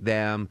evacuate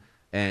them.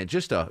 And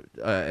just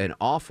an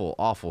awful,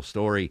 awful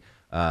story.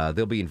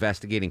 They'll be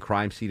investigating.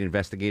 Crime scene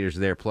investigators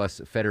there,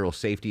 plus federal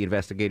safety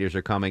investigators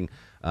are coming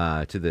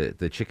to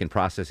the chicken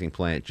processing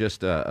plant.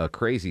 Just a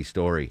crazy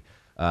story.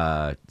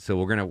 So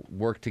we're going to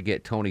work to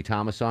get Tony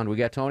Thomas on. We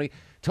got Tony.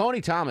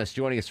 Tony Thomas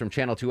joining us from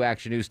Channel 2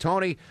 Action News.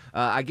 Tony,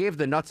 I gave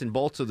the nuts and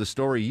bolts of the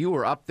story. You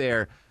were up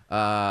there,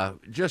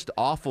 just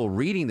awful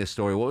reading this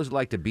story. What was it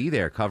like to be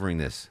there covering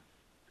this?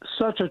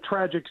 Such a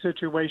tragic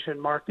situation,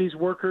 Mark. These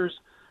workers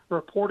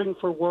reporting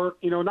for work,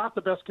 not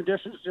the best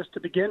conditions just to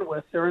begin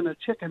with. They're in a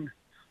chicken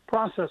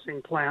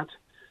processing plant,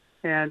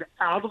 and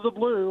out of the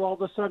blue, all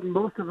of a sudden,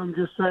 most of them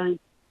just say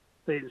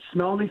they didn't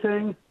smell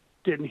anything,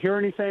 didn't hear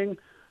anything,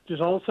 just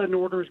all of a sudden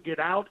orders, get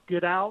out,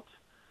 get out.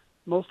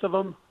 Most of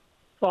them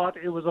thought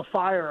it was a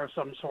fire of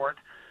some sort,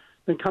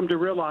 then come to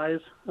realize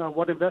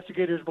what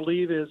investigators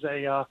believe is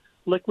a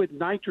liquid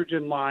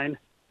nitrogen line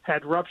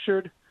had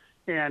ruptured,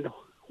 and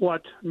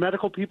what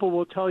medical people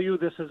will tell you,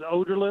 this is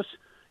odorless.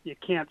 You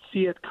can't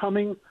see it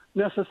coming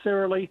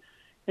necessarily,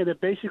 and it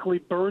basically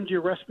burns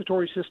your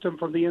respiratory system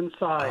from the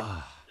inside.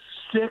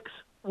 6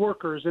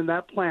 workers in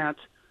that plant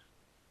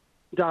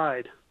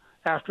died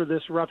after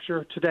this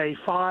rupture today.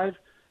 5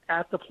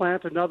 at the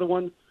plant, another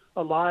one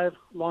alive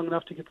long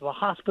enough to get to the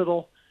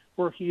hospital.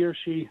 where he or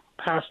she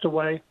passed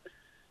away.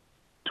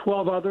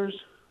 12 others,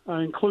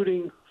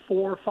 including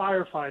 4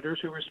 firefighters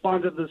who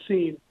responded to the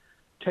scene,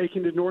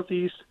 taken to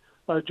Northeast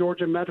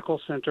Georgia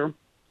Medical Center.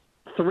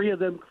 3 of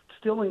them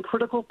still in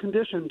critical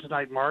condition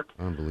tonight, Mark.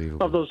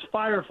 Unbelievable. Of those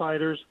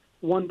firefighters,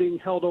 1 being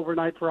held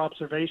overnight for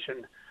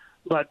observation.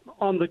 But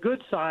on the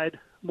good side,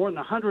 more than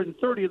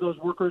 130 of those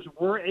workers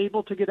were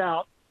able to get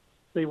out.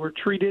 They were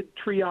treated,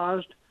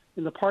 triaged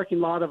in the parking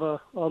lot of a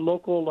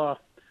local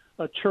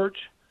a church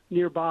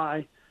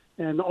nearby,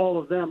 and all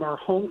of them are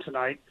home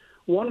tonight.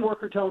 One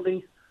worker told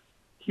me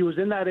he was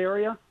in that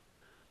area,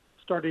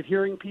 started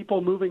hearing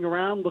people moving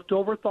around, looked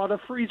over, thought a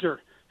freezer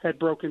had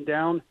broken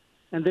down,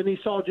 and then he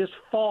saw just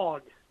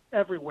fog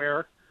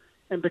everywhere.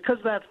 And because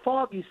of that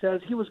fog, he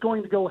says, he was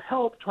going to go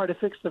help try to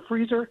fix the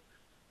freezer,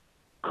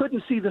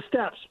 couldn't see the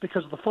steps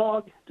because of the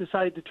fog,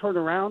 decided to turn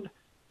around.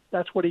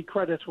 That's what he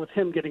credits with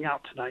him getting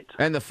out tonight.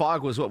 And the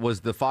fog was what?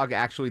 Was the fog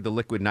actually the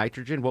liquid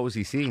nitrogen? What was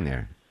he seeing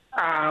there?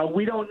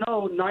 We don't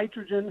know.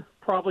 Nitrogen,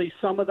 probably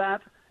some of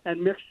that,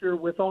 and mixture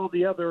with all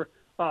the other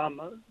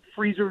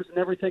freezers and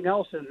everything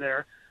else in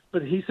there.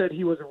 But he said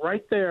he was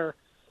right there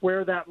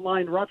where that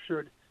line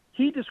ruptured.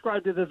 He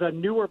described it as a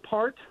newer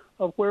part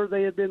of where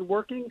they had been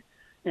working,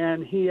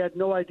 and he had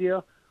no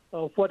idea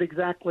of what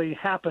exactly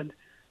happened.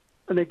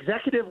 An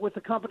executive with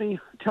the company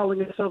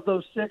telling us of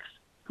those 6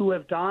 who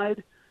have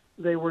died,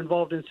 they were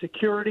involved in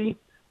security,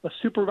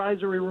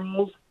 supervisory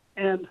roles,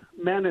 and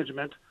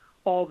management,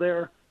 all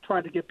there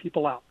trying to get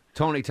people out.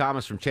 Tony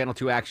Thomas from Channel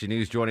 2 Action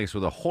News joining us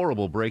with a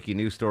horrible breaking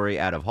news story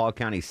out of Hall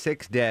County.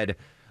 6 dead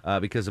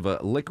because of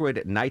a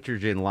liquid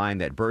nitrogen line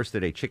that burst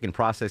at a chicken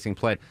processing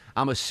plant.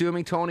 I'm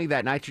assuming, Tony,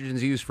 that nitrogen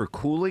is used for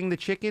cooling the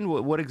chicken.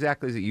 What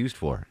exactly is it used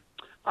for?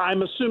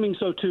 I'm assuming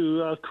so,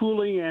 too,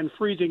 cooling and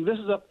freezing. This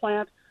is a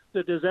plant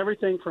that does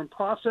everything from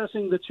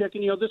processing the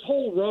chicken. You know, this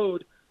whole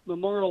road,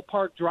 Memorial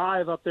Park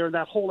Drive up there,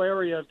 that whole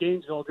area of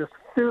Gainesville, just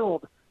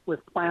filled with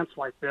plants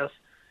like this.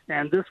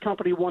 And this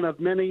company, one of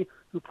many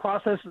who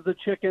processes the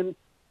chicken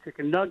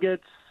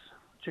nuggets,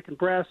 chicken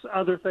breasts,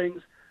 other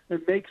things,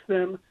 and makes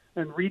them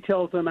and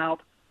retails them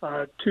out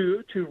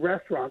to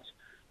restaurants.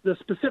 The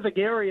specific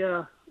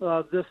area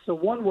this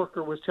one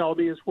worker was telling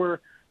me is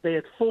where they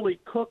had fully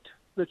cooked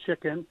the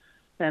chicken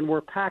and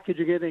were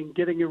packaging it and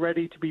getting it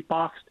ready to be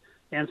boxed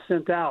and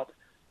sent out.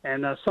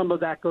 And some of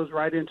that goes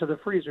right into the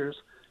freezers.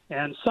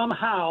 And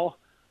somehow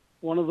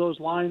one of those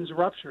lines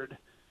ruptured.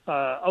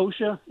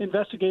 OSHA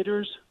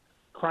investigators,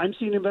 crime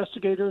scene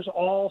investigators,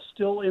 all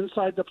still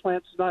inside the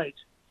plant tonight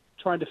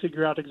trying to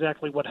figure out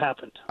exactly what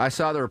happened. I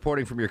saw the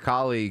reporting from your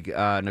colleague,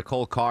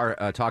 Nicole Carr,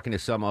 talking to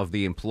some of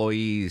the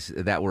employees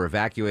that were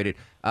evacuated.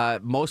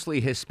 Mostly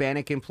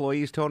Hispanic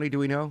employees, Tony, do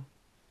we know?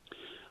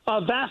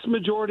 A vast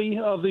majority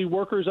of the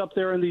workers up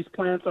there in these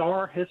plants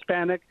are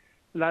Hispanic.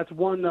 And that's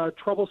one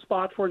trouble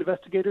spot for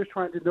investigators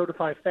trying to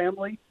notify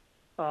family,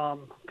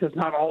 because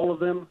not all of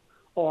them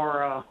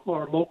are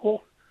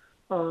local,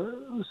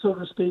 so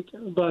to speak.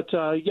 But,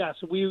 yes,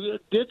 we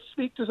did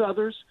speak to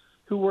others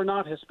who were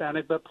not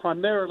Hispanic, but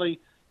primarily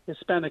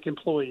Hispanic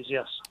employees,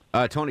 yes.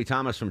 Tony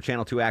Thomas from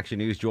Channel 2 Action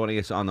News joining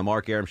us on the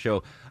Mark Arum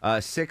Show.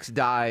 6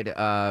 died,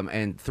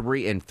 and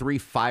three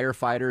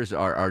firefighters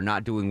are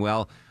not doing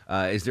well.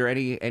 Is there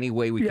any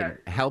way we can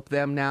help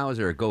them now? Is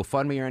there a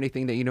GoFundMe or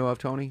anything that you know of,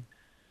 Tony?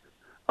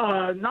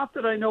 Not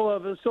that I know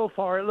of so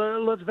far.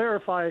 Let's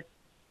verify.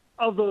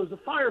 Of those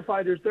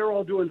firefighters, they're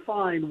all doing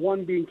fine,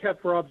 1 being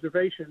kept for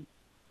observation.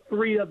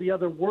 3 of the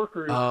other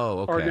workers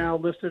are now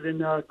listed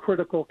in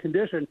critical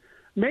condition,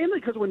 mainly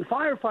because when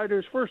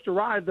firefighters first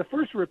arrived, the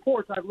first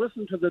reports, I've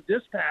listened to the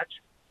dispatch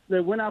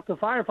that went out to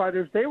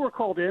firefighters, they were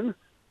called in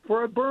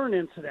for a burn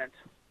incident,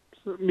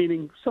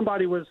 meaning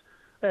somebody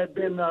had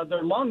been,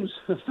 their lungs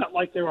felt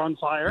like they were on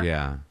fire.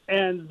 Yeah.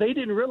 And they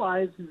didn't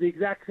realize the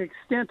exact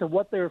extent of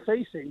what they were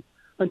facing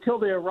until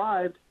they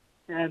arrived,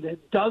 and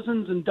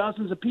dozens and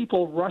dozens of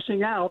people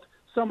rushing out,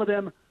 some of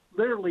them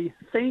literally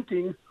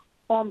fainting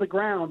on the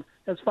ground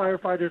as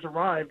firefighters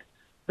arrived.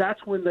 That's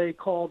when they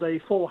called a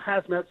full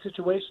hazmat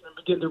situation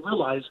and began to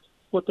realize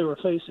what they were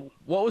facing.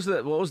 What was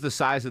the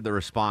size of the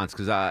response?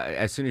 Because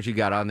as soon as you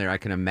got on there, I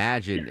can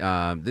imagine,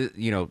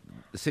 the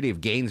city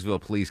of Gainesville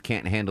police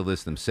can't handle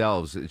this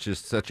themselves. It's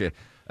just such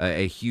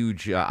a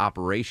huge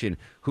operation.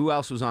 Who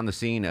else was on the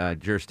scene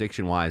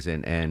jurisdiction-wise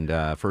and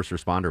first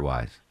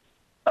responder-wise?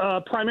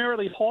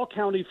 Primarily Hall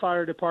County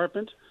Fire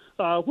Department,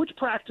 which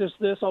practice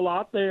this a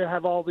lot. They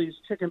have all these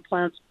chicken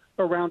plants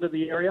around in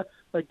the area.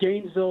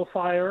 Gainesville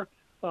Fire,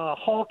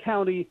 Hall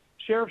County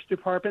Sheriff's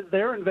Department,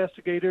 their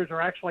investigators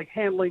are actually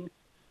handling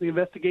the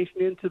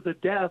investigation into the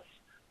deaths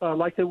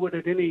like they would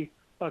at any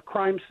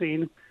crime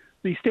scene.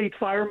 The State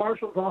Fire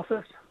Marshal's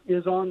office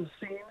is on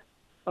the scene,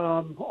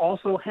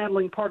 also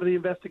handling part of the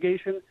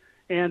investigation,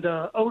 and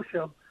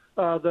OSHA,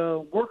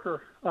 the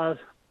worker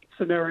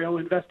scenario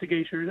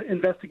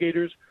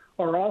investigators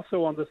are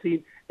also on the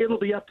scene. It'll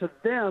be up to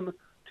them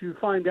to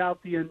find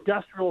out the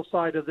industrial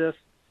side of this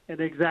and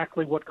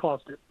exactly what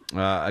caused it.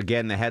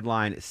 Again, the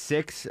headline,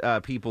 6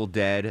 people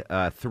dead,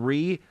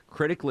 3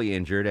 critically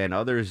injured, and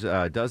others,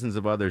 dozens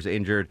of others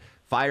injured.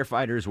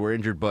 firefighters were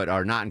injured but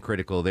are not in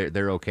critical.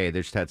 They're okay.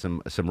 They just had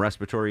some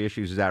respiratory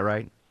issues. Is that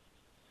right?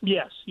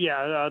 Yes,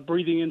 yeah,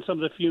 breathing in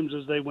some of the fumes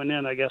as they went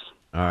in, I guess.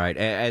 All right.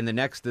 And the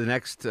next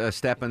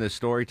step in this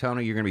story,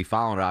 Tony, you're going to be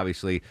following it,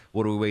 obviously.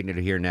 What are we waiting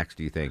to hear next,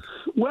 do you think?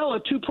 Well, a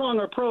two-prong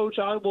approach.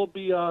 I will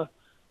be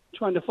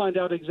trying to find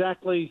out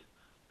exactly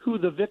who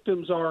the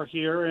victims are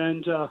here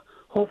and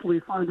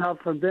hopefully find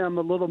out from them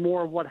a little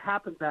more of what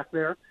happened back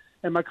there.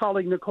 And my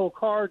colleague Nicole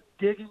Carr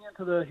digging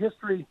into the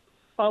history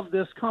of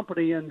this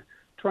company and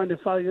trying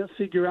to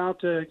figure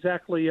out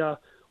exactly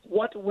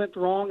what went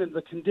wrong and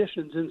the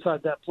conditions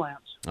inside that plant.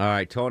 All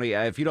right, Tony,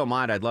 if you don't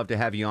mind, I'd love to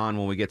have you on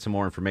when we get some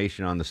more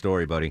information on the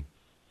story, buddy.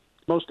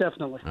 Most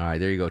definitely. All right,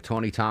 there you go.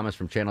 Tony Thomas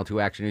from Channel 2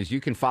 Action News.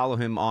 You can follow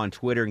him on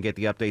Twitter and get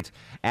the updates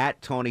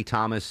at Tony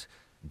Thomas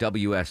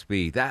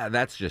WSB.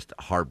 That's just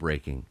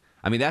heartbreaking.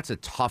 I mean, that's a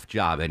tough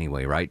job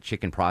anyway, right?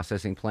 Chicken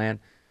processing plant.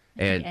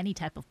 And any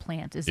type of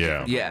plant is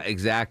difficult. Yeah,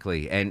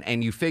 exactly.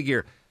 And you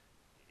figure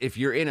if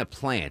you're in a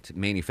plant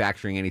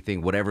manufacturing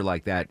anything, whatever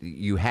like that,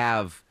 you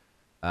have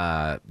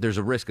there's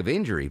a risk of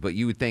injury, but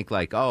you would think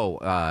like,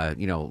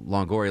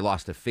 Longoria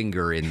lost a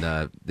finger in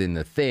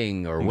the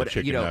thing or what,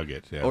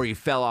 nuggets, yeah. Or you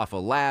fell off a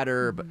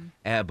ladder,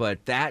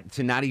 but that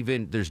to not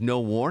even there's no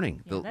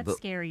warning. Yeah, that's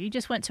scary. You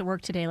just went to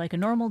work today like a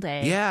normal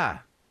day. Yeah.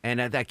 And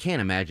I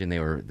can't imagine they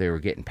were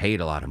getting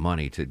paid a lot of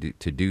money to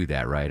do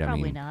that, right?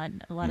 Probably not.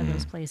 A lot of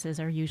those places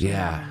are usually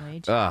minimum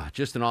wage.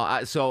 Just an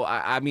all. So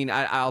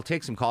I'll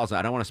take some calls.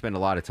 I don't want to spend a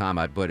lot of time,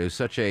 but it was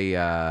such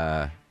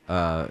a.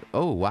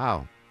 Oh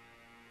wow.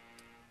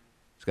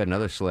 It's got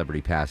another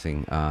celebrity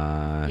passing.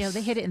 Yeah,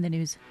 they hit it in the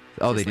news.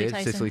 Oh, Cicely they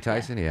did? Cicely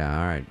Tyson? Yeah,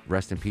 all right.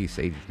 Rest in peace,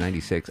 age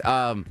 96.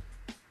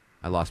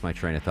 I lost my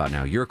train of thought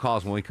now. Your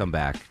calls when we come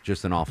back.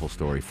 Just an awful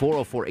story.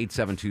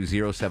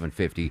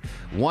 404-872-0750.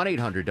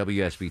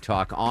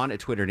 1-800-WSB-TALK on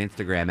Twitter and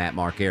Instagram at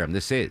Mark Arum.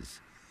 This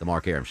is The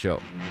Mark Arum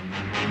Show.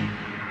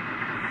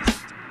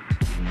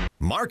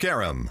 Mark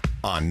Arum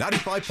on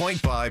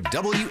 95.5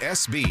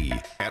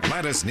 WSB,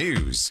 Atlanta's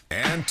News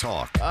and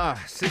Talk.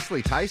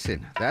 Cicely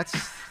Tyson. That's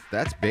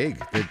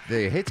big.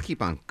 The hits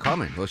keep on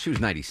coming. Well, she was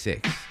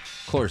 96.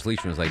 Cloris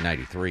Leachman was like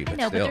 93, but I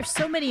know, still. but there's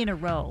so many in a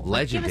row.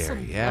 Legendary, give us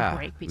yeah. a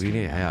break between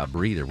a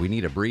breather. We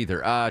need a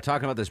breather.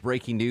 Talking about this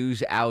breaking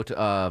news out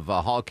of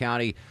Hall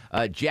County,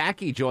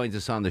 Jackie joins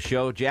us on the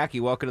show. Jackie,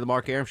 welcome to the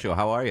Mark Arum Show.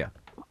 How are you?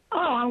 Oh,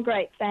 I'm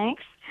great,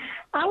 thanks.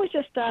 I was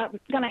just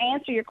going to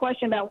answer your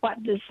question about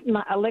what does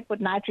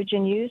liquid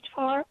nitrogen used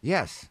for.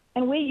 Yes.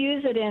 And we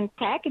use it in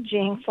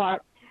packaging for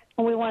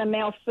when we want to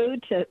mail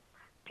food to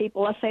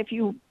people. Let's say if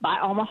you buy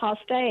Omaha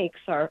steaks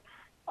or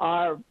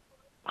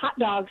hot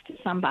dogs to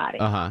somebody.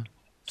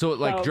 So,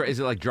 is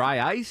it like dry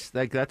ice?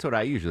 Like that's what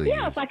I usually use.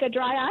 Yeah, it's like a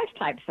dry ice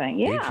type thing.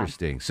 Yeah.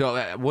 Interesting.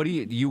 So, what do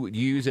you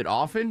use it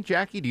often,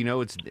 Jackie? Do you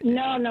know it's?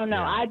 No,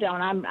 I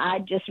don't. I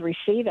just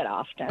receive it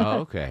often. Oh,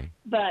 okay.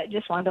 But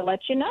just wanted to let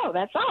you know.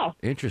 That's all.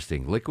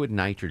 Interesting. Liquid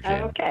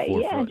nitrogen. Okay.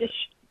 Just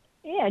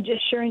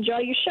sure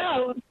enjoy your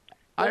show.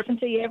 Listen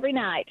to you every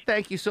night.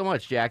 Thank you so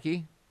much,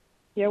 Jackie.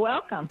 You're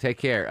welcome. Take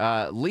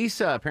care.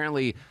 Lisa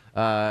apparently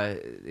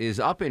is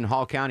up in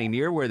Hall County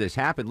near where this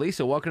happened.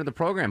 Lisa, welcome to the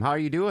program. How are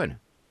you doing?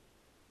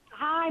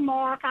 Hi,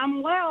 Mark.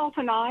 I'm well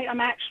tonight.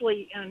 I'm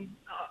actually in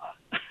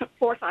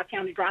Forsyth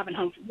County driving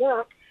home from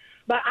work.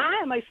 But I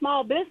am a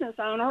small business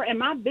owner, and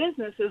my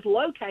business is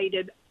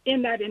located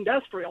in that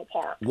industrial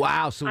park.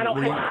 Wow. So I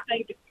don't have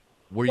anything to...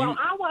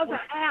 I wasn't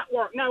at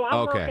work. No,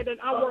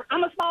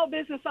 I'm a small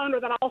business owner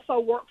that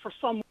also work for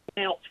someone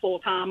else full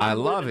time. I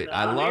love it.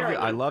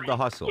 I love the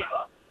hustle.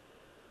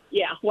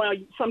 Yeah. Well,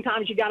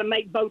 sometimes you got to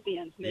make both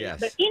ends meet. Yes.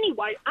 But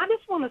anyway, I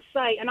just want to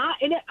say,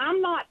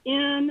 I'm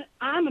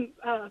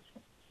a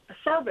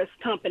service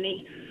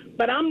company,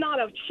 but I'm not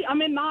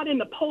in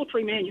the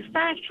poultry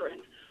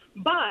manufacturing.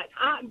 But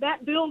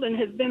that building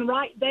has been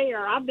right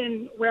there. I've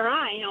been where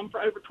I am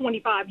for over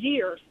 25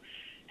 years.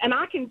 And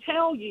I can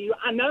tell you,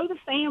 I know the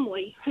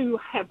family who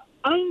have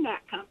owned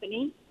that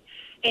company,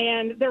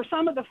 and they're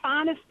some of the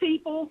finest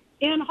people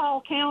in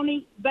Hall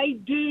County. They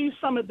do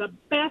some of the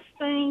best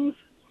things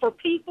for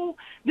people.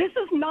 This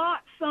is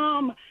not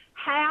some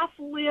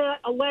half-lit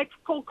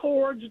electrical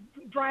cords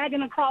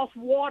dragging across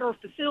water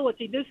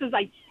facility. This is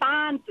a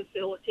fine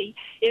facility.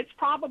 It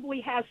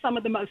probably has some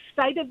of the most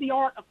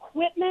state-of-the-art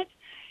equipment.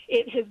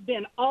 It has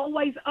been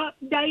always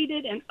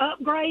updated and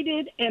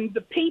upgraded, and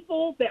the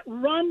people that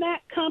run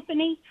that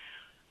company,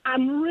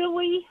 I'm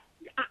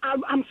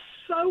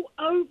so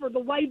over the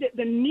way that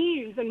the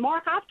news, and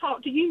Mark, I've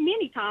talked to you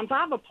many times.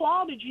 I've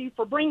applauded you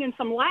for bringing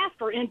some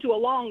laughter into a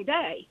long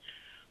day.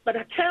 But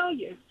I tell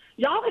you,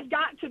 y'all have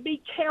got to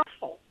be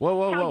careful.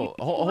 Whoa.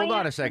 Hold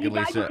on a second,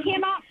 Lisa. You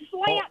cannot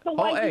slant the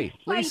way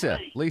you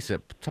say Lisa,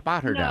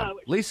 pot her down.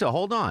 Lisa,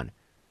 hold on.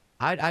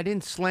 I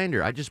didn't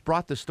slander. I just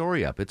brought the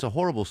story up. It's a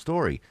horrible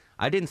story.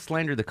 I didn't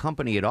slander the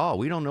company at all.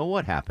 We don't know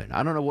what happened.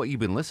 I don't know what you've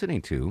been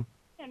listening to.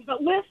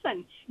 But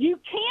listen, you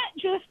can't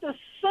just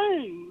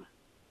assume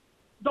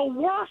the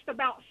worst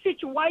about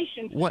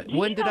situations.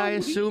 When did I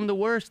assume the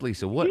worst,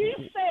 Lisa? What? You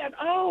said,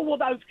 oh, well,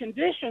 those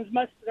conditions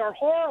are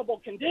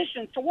horrible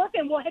conditions to work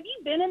in. Well, have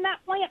you been in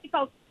that plant?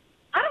 Because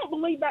I don't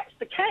believe that's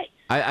the case.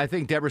 I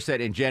think Deborah said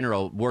in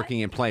general,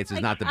 working in plants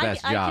is not the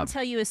best I job. can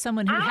tell you as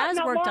someone who has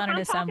no, worked Mark, on an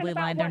I'm assembly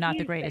talking line, about they're not what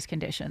the you greatest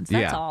conditions.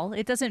 That's Yeah. all.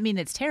 It doesn't mean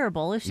it's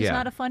terrible. It's just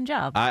not a fun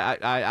job.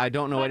 I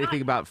don't know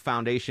anything about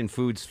Foundation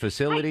Foods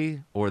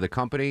facility or the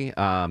company.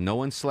 No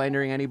one's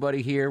slandering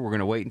anybody here. We're going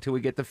to wait until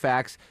we get the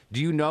facts. Do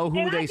you know who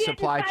And they I didn't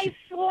supply? say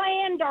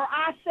slander.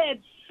 I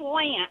said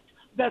slant.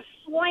 The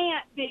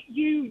slant that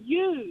you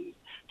use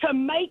to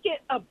make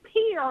it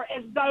appear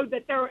as though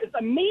that there is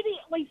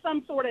immediately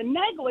some sort of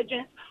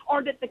negligence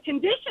or that the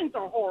conditions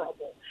are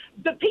horrible.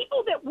 The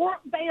people that work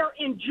there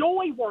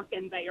enjoy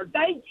working there.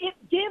 It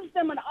gives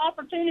them an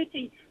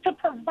opportunity to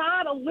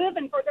provide a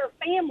living for their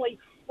family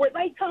where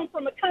they come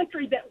from a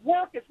country that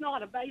work is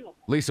not available.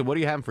 Lisa, what are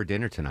you having for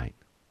dinner tonight?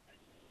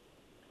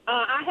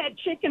 I had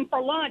chicken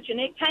for lunch, and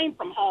it came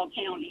from Hall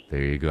County.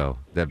 There you go.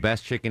 The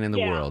best chicken in the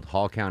Yeah. world,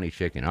 Hall County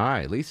chicken. All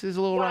right, Lisa's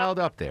a little riled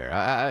up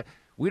there.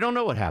 We don't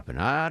know what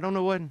happened. I don't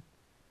know what.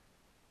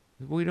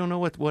 We don't know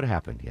what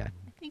happened yet.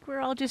 I think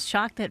we're all just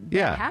shocked that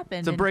Yeah, happened.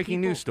 it's a and breaking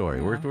people- news story.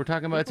 yeah, We're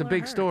talking about it's a people are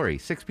big hurt. story.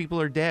 6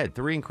 people are dead,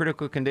 3 in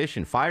critical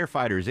condition,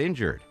 firefighters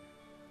injured.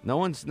 No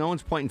one's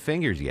pointing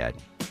fingers yet.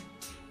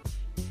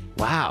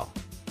 Wow,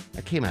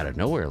 that came out of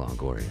nowhere,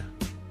 Longoria.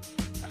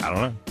 I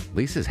don't know.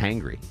 Lisa's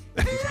hangry.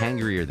 She's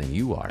hangrier than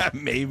you are.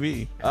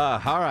 Maybe. All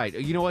right.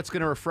 You know what's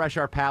going to refresh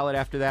our palate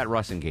after that?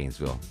 Russ in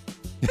Gainesville.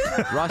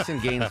 Russ in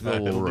Gainesville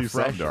will It'll do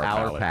refresh something to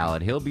our our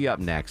palate. He'll be up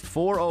next.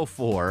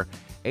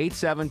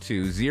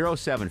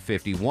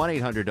 404-872-0750,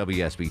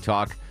 1-800-WSB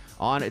Talk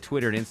on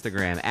Twitter and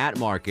Instagram at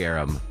Mark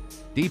Arum.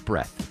 Deep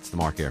breath. It's the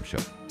Mark Arum Show.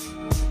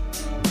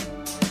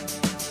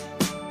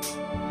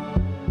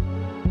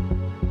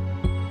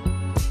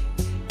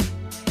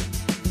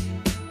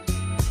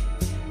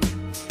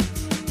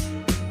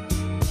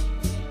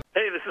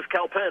 Hey, this is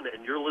Cal Penn,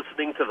 and you're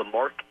listening to The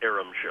Mark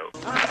Arum Show.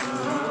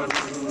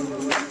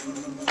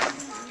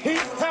 He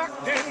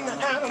packed in the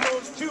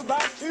animals 2 by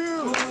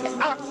 2,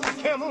 ox, a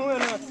camel,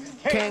 and a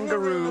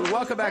Kangaroo.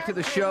 Welcome back to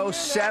the show.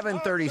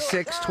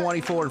 7:36,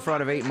 24 in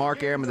front of 8.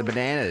 Mark Arum and the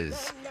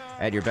Bananas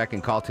at your beck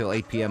and call till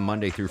 8 p.m.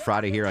 Monday through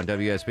Friday here on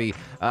WSB.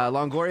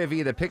 Longoria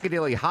via the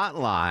Piccadilly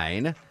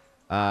hotline.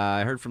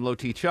 I heard from Low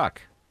T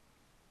Chuck.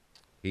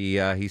 He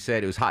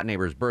said it was Hot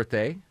Neighbor's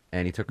birthday,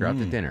 and he took her out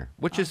to dinner,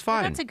 which is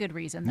fine. That's a good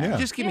reason. Then. Yeah.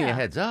 Just give me a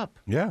heads up.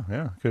 Yeah.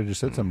 Could have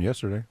just said something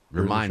yesterday. during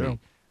the Remind show. me.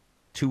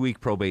 2-week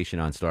probation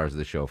on Stars of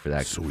the Show for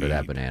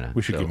that banana.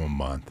 We should So, give him a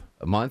month.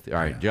 a month. All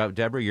right,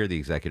 Deborah, you're the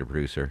executive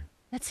producer.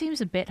 That seems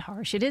a bit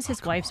harsh. It is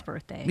his wife's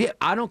birthday. Yeah,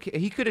 I don't care.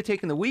 He could have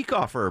taken the week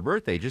off for her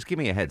birthday. Just give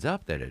me a heads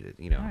up that it,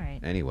 All right.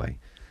 Anyway,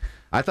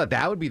 I thought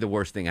that would be the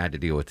worst thing I had to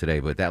deal with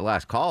today, but that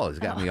last call has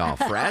got me all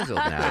frazzled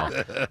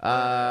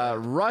now.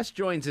 Russ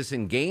joins us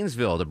in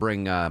Gainesville to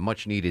bring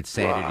much needed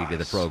sanity to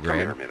the program. Come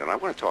here a minute. I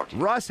want to talk to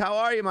you. Russ, how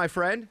are you, my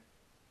friend?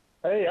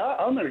 Hey,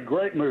 I'm in a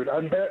great mood.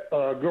 I met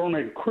a girl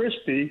named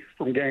Christy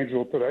from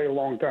Gainesville today, a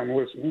long-time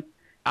listener.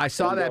 I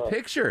saw And, that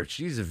picture.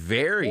 She's a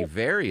very,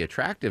 very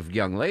attractive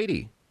young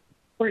lady.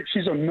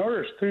 She's a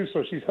nurse, too,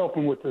 so she's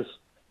helping with this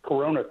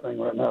corona thing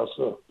right now.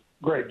 So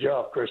great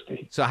job,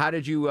 Christy. So how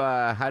did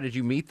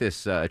you meet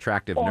this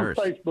attractive On nurse?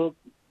 Facebook.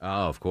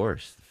 Oh, of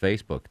course,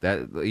 Facebook.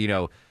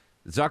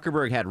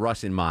 Zuckerberg had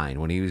Russ in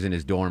mind when he was in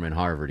his dorm in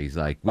Harvard. He's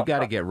like, we got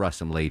to get Russ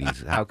some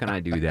ladies. How can I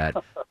do that?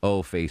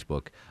 Oh,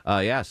 Facebook.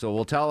 Yeah, so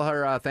we'll tell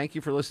her thank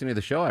you for listening to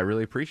the show. I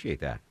really appreciate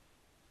that.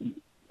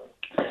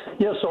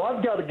 Yeah, so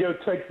I've got to go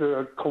take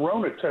the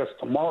corona test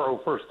tomorrow,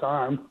 first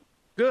time.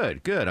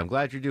 Good. I'm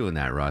glad you're doing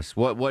that, Russ.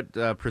 What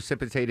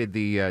precipitated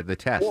the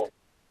test? Well,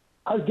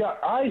 I've got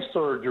eye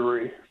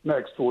surgery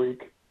next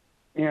week,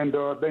 and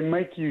they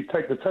make you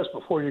take the test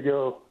before you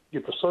go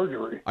get the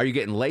surgery. Are you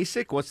getting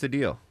LASIK? What's the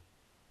deal?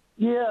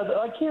 Yeah,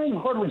 I can't even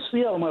hardly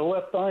see out of my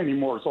left eye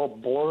anymore. It's all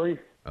blurry.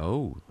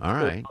 Oh, all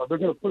right. They're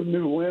going to put a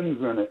new lens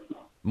in it.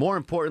 More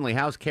importantly,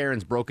 how's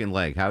Karen's broken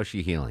leg? How's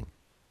she healing?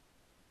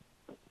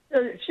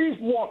 Hey, she's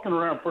walking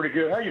around pretty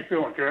good. How you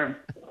feeling, Karen?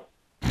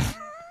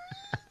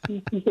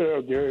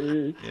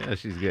 Okay. Yeah,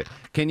 she's good.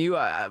 Can you,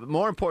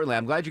 more importantly,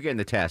 I'm glad you're getting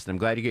the test. I'm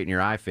glad you're getting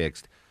your eye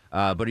fixed.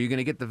 But are you going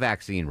to get the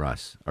vaccine,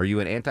 Russ? Are you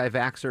an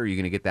anti-vaxxer, or are you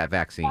going to get that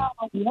vaccine? I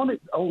want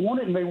it,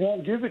 and they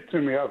won't give it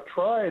to me. I've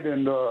tried,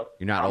 and You're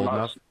not old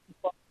enough?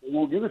 They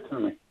won't give it to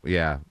me.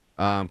 Yeah.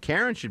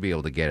 Karen should be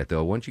able to get it,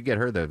 though, once you get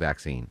her the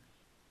vaccine.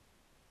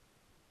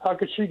 How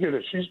could she get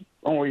it? She's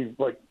only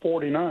like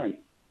 49.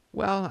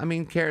 Well, I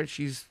mean, Karen,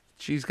 she's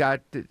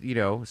got,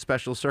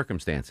 special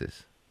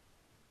circumstances.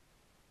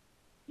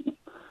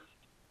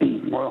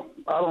 Well,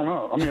 I don't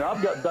know. I mean,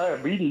 I've got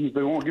diabetes.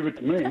 They won't give it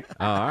to me.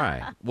 Oh, all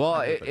right.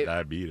 Well,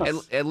 diabetes.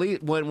 At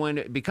least when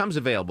it becomes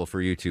available for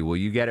you two, will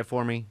you get it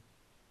for me?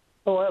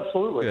 Oh,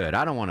 absolutely. Good.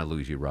 I don't want to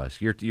lose you, Russ.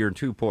 You're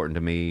too important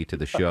to me, to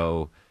the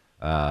show.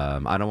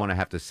 I don't want to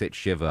have to sit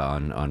Shiva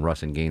on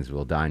Russ in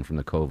Gainesville dying from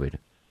the COVID.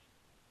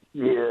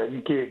 Yeah,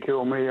 you can't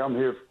kill me. I'm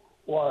here for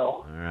a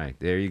while. All right,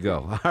 there you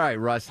go. All right,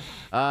 Russ.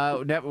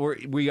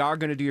 We are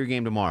going to do your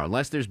game tomorrow.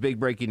 Unless there's big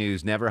breaking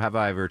news, never have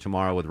I ever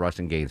tomorrow with Russ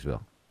in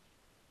Gainesville.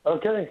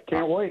 Okay,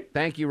 can't wait.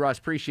 Thank you, Russ.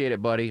 Appreciate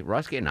it, buddy.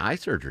 Russ getting eye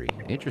surgery.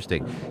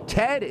 Interesting.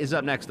 Ted is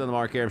up next on the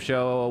Mark Arum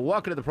Show.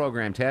 Welcome to the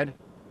program, Ted.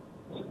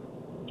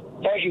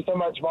 Thank you so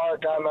much,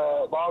 Mark. I'm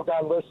a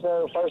long-time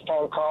listener,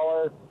 first-time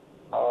caller.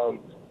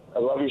 I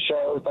love your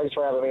show. Thanks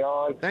for having me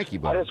on. Thank you,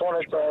 buddy. I just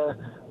wanted to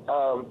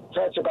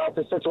touch about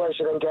the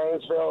situation in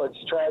Gainesville. It's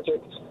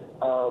tragic.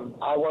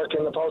 I work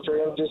in the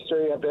poultry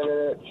industry. I've been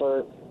in it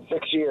for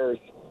 6 years.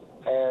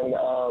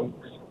 And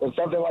when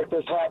something like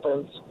this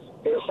happens,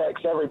 it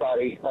affects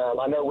everybody.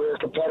 I know we're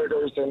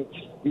competitors, and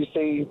you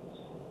see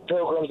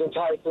Pilgrims and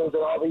Tysons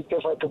and all these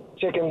different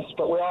chickens,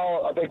 but we're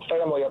all a big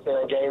family up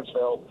there in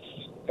Gainesville.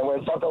 And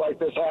when something like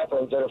this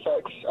happens, it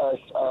affects us,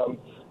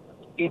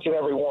 each and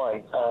every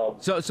one.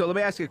 So let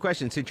me ask you a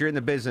question. Since you're in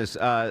the business,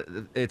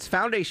 it's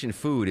Foundation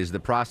Food is the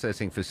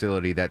processing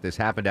facility that this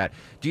happened at.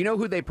 Do you know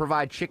who they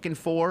provide chicken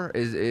for?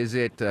 Is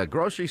it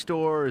grocery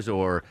stores,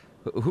 or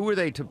who are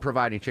they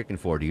providing chicken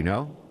for? Do you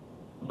know?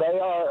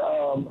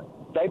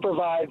 They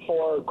provide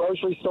for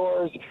grocery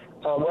stores,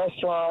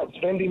 restaurants,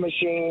 vending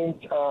machines.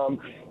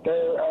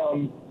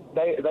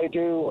 They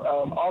do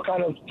all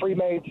kind of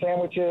pre-made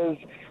sandwiches.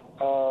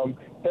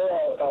 They're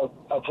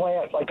a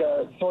plant, like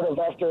a sort of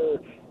after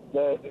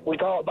we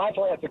call it, my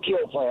plant's a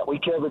kill plant. We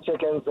kill the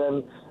chickens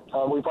and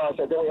we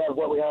process. Then we have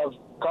what we have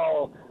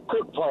called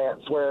cook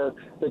plants, where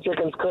the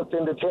chicken's cooked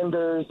into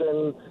tenders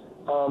and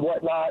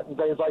whatnot and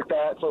things like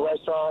that for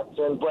restaurants,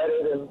 and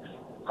breaded and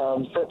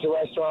sent to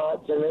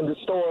restaurants and into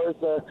stores.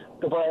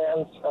 The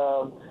brands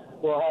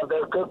will have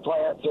their cook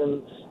plants,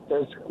 and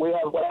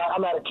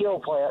I'm at a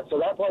kill plant, so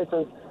that place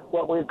is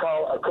what we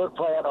call a cook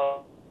plant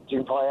or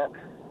a plant.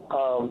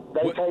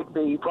 They take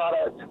the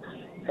product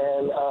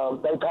and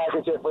they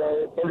package it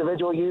for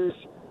individual use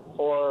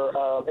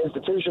or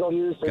institutional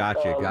use.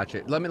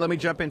 Gotcha. Let me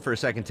jump in for a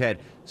second, Ted.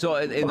 So,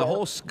 in the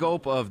whole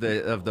scope of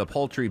the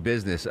poultry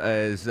business,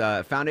 is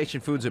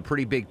Foundation Foods a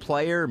pretty big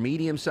player,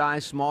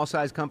 medium-sized,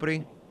 small-sized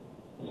company?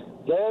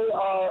 They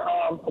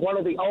are one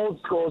of the old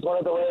schools, one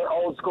of the rare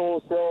old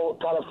schools, still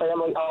kind of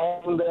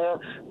family-owned there.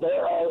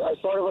 They're a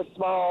sort of a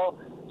small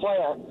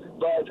plant,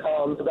 but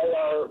they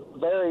are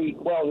very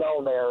well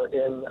known there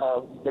in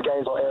the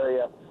Gainesville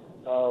area.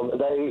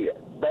 They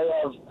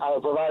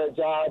have provided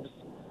jobs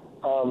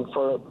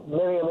for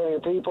many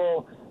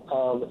people.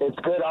 It's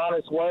good,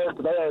 honest work.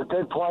 They are a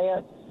good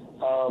plant.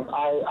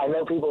 I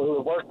know people who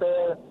have worked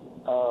there.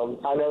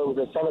 I know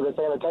some of the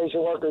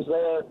sanitation workers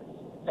there,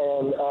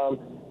 and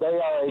they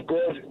are a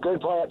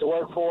good plant to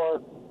work for.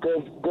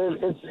 Good.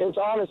 It's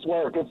honest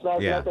work. It's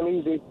not nothing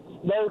easy.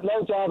 No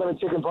job in a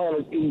chicken plant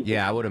is easy.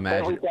 Yeah, I would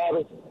imagine. Every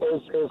job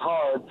is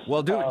hard.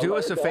 Well, do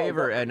us a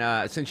favor,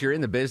 and since you're in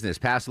the business,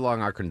 pass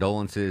along our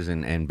condolences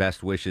and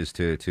best wishes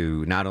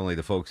to not only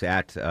the folks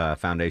at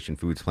Foundation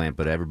Foods plant,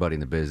 but everybody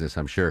in the business.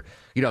 I'm sure,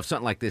 if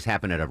something like this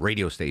happened at a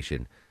radio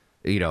station,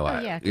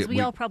 because we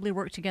all probably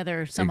work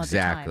together some of the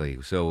time. Exactly.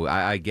 So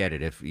I get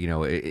it. If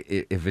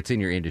if it's in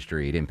your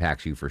industry, it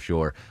impacts you for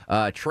sure.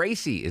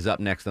 Tracy is up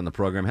next on the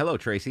program. Hello,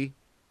 Tracy.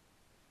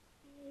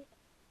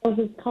 I was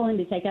just calling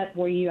to take up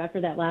for you after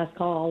that last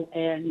call,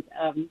 and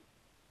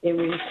it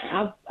was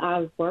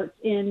I've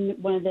worked in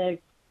one of the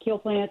kill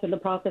plants and the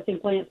processing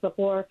plants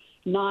before,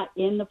 not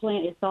in the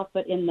plant itself,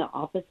 but in the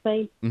office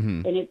space,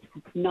 and it's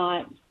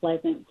not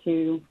pleasant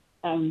to.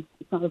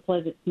 It's not a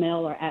pleasant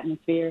smell or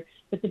atmosphere,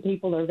 but the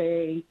people are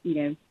very,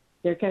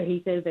 they're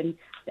cohesive, and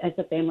as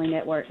a family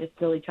network, it's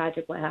really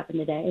tragic what happened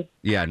today.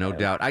 Yeah, no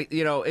doubt.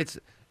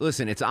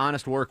 It's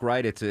honest work,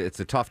 right? It's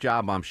a tough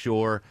job, I'm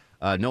sure.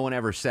 No one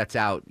ever sets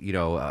out,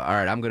 all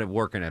right, I'm going to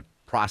work in a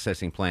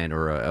processing plant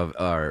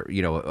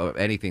or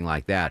anything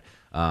like that.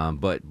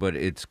 But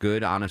it's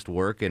good, honest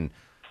work, and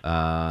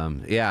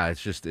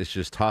it's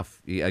just tough.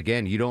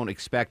 Again, you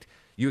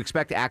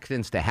expect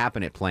accidents to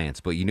happen at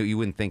plants, but you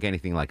wouldn't think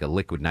anything like a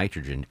liquid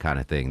nitrogen kind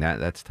of thing.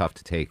 That's tough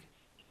to take.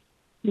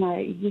 No,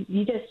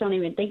 you just don't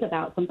even think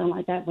about something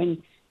like that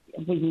when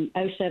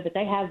OSHA, but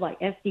they have like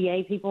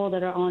FDA people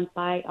that are on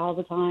site all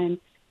the time,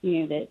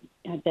 that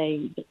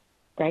they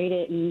grade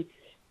it and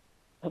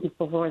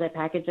before they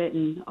package it,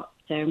 and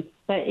so.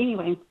 But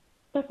anyway,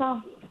 that's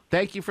all.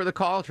 Thank you for the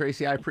call,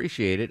 Tracy. I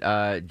appreciate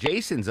it.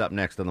 Jason's up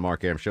next on the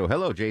Mark Arum Show.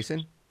 Hello,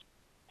 Jason.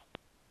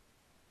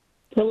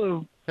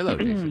 Hello. Hello,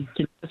 Jason.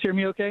 Can you guys hear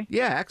me okay?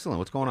 Yeah, excellent.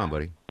 What's going on,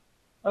 buddy?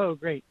 Oh,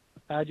 great.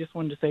 I just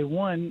wanted to say,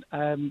 one,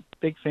 I'm a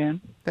big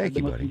fan. Thank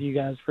you, buddy. I've been listening to you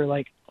guys for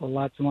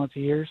lots and lots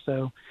of years,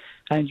 so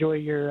I enjoy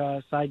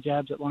your side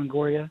jabs at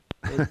Longoria.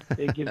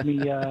 It gives me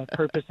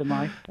purpose in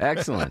life.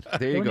 Excellent.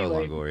 There you go,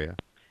 Longoria.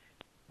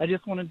 I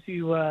just wanted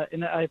to,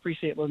 and I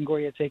appreciate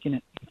Longoria taking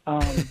it.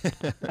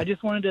 I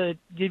just wanted to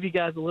give you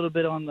guys a little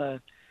bit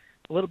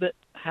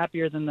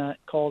happier than that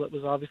call that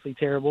was obviously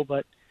terrible,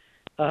 but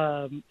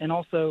and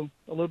also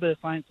a little bit of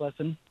science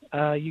lesson.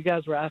 You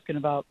guys were asking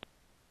about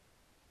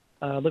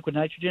liquid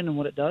nitrogen and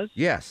what it does.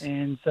 Yes.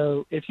 And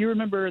so if you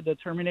remember the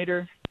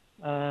Terminator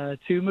 2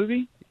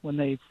 movie, when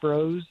they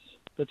froze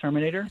the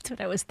Terminator. That's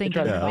what I was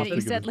thinking. When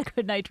you said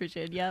liquid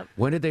nitrogen, yep.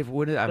 When did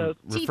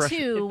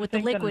T2 with the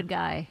liquid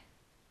guy.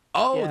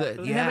 Oh,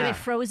 Remember they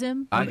froze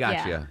him? I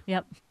got you.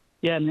 Yep.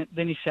 Yeah, and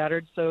then he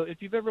shattered. So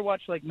if you've ever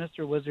watched like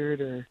Mr.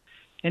 Wizard or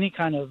any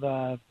kind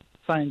of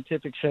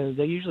scientific shows,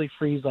 they usually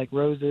freeze like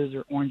roses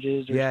or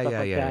oranges or stuff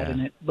like that,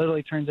 and it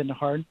literally turns into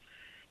hard.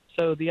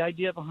 So the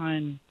idea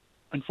behind,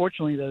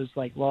 unfortunately, those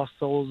like lost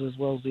souls as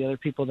well as the other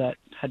people that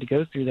had to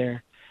go through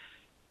there,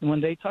 when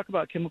they talk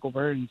about chemical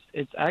burns,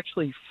 it's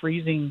actually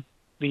freezing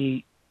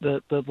the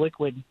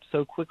liquid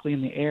so quickly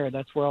in the air.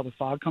 That's where all the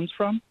fog comes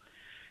from.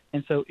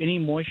 And so any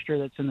moisture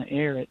that's in the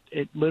air,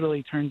 it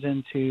literally turns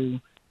into,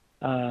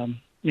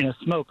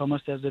 smoke,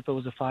 almost as if it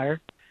was a fire.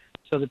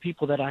 So the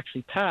people that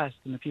actually passed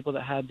and the people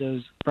that had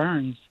those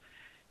burns,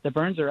 the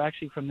burns are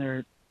actually from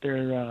their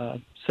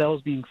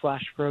cells being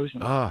flash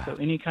frozen. So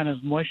any kind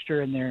of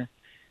moisture in their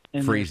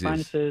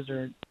sinuses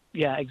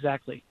yeah,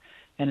 exactly.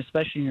 And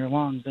especially in your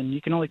lungs. And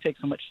you can only take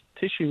so much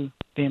tissue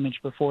damage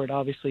before it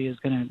obviously is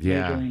going to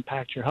majorly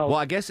impact your health. Well,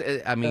 I guess,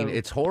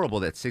 it's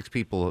horrible that 6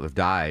 people have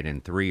died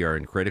and 3 are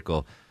in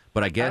critical.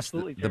 But I guess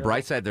the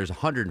bright side, there's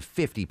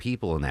 150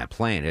 people in that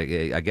plant.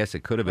 I guess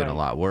it could have been a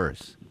lot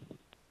worse.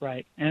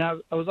 Right. And I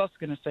was also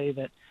going to say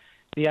that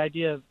the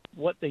idea of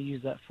what they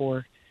use that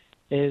for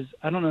is,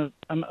 I don't know,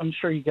 I'm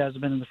sure you guys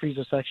have been in the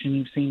freezer section.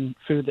 You've seen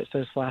food that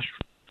says flash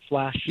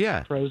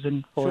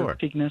frozen for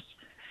thickness.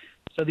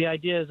 So the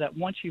idea is that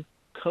once you've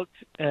cooked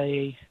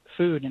a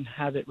food and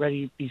have it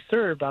ready to be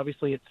served,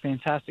 obviously it's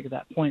fantastic at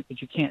that point,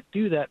 but you can't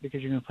do that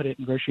because you're going to put it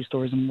in grocery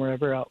stores and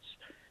wherever else.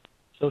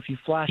 So if you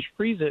flash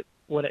freeze it,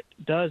 what it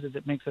does is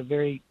it makes a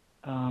very,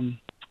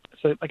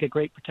 like a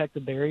great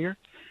protective barrier.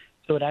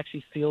 So it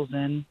actually seals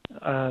in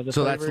the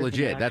So that's flavors,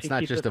 legit. and That's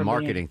not just a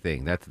marketing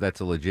thing. That's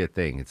a legit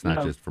thing. It's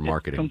not just for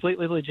marketing. It's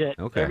completely legit.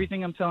 Okay.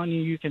 Everything I'm telling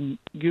you, you can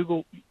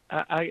Google.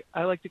 I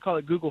like to call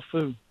it Google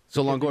food.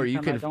 So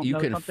Longoria, Anytime you I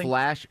don't can know something,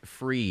 flash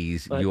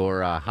freeze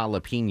your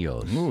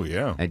jalapenos. Oh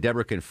yeah. And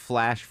Deborah can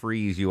flash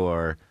freeze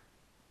your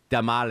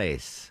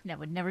tamales. That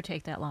would never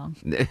take that long.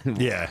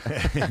 Yeah,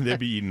 they'd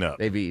be eaten up.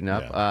 They'd be eaten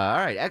up. All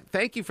right.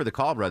 Thank you for the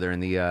call, brother,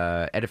 and the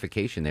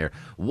edification there.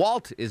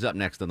 Walt is up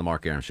next on the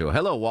Mark Arum Show.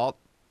 Hello, Walt.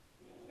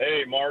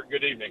 Hey, Mark.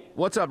 Good evening.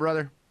 What's up,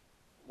 brother?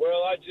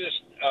 Well, I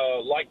just,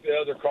 like the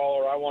other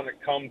caller, I want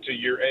to come to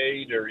your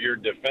aid or your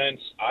defense.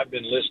 I've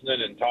been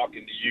listening and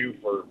talking to you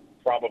for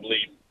probably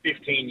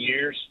 15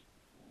 years,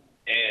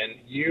 and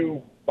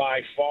you,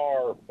 by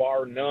far,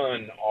 bar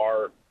none,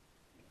 are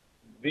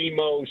the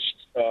most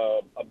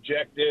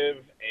objective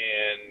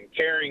and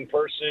caring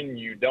person.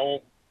 You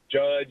don't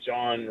judge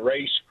on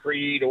race,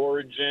 creed,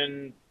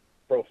 origin,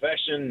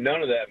 profession,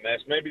 none of that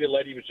mess. Maybe the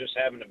lady was just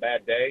having a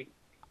bad day.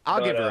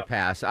 I'll give her a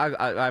pass.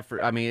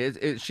 I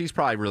mean, she's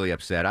probably really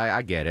upset.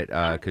 I get it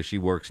because she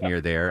works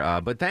near there.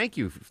 But thank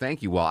you,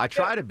 Walt. I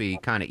try to be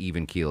kind of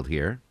even keeled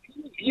here.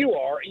 You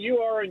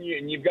are,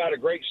 and you've got a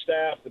great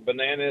staff, the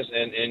Bananas,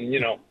 and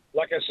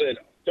like I said,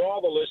 to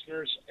all the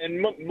listeners, and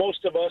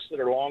most of us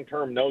that are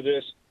long-term know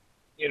this,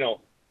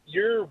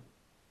 your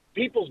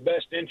people's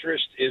best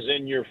interest is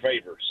in your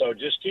favor. So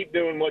just keep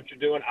doing what you're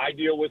doing. I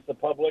deal with the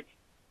public.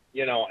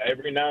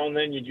 Every now and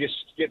then you just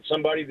get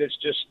somebody that's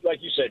just, like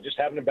you said, just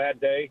having a bad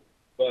day.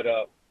 But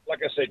like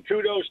I said,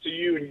 kudos to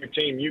you and your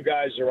team. You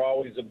guys are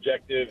always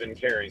objective and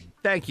caring.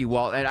 Thank you,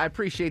 Walt, and I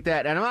appreciate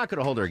that. And I'm not going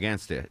to hold her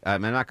against it.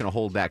 I'm not going to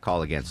hold that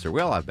call against her. We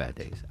all have bad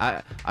days.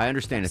 I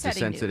understand it's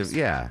Upsetting a sensitive,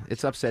 news.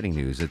 it's upsetting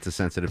news. It's a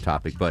sensitive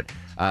topic. But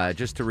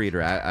just to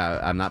reiterate,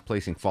 I'm not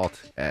placing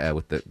fault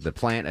with the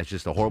plant. It's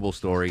just a horrible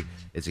story.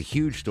 It's a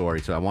huge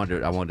story. So I wanted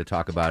to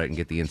talk about it and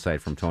get the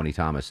insight from Tony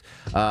Thomas.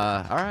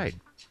 All right.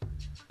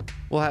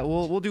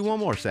 We'll do one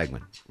more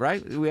segment,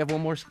 right? We have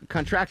one more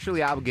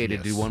contractually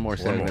obligated to do one more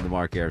segment of the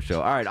Mark Arum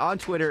Show. All right, on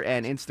Twitter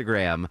and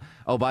Instagram.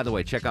 Oh, by the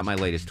way, check out my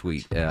latest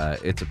tweet.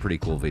 It's a pretty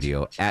cool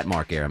video at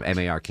Mark Arum,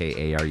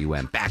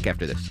 MarkArum. Back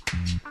after this.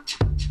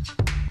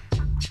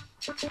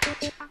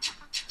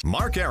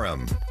 Mark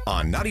Arum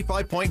on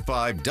 95.5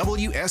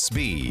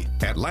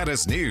 WSB,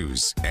 Atlanta's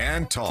News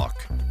and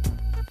Talk.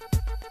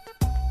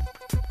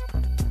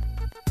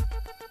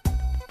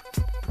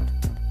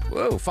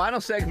 Whoa, final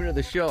segment of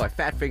the show. I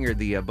fat-fingered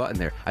the button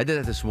there. I did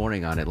that this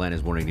morning on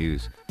Atlanta's Morning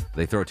News.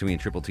 They throw it to me in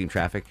triple team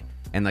traffic,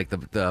 and like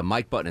the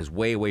mic button is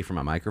way away from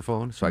my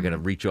microphone, so I got to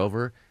reach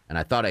over, and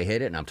I thought I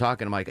hit it, and I'm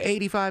talking, I'm like,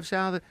 85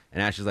 South,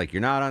 and Ash is like,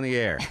 you're not on the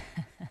air.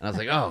 And I was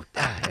like, oh,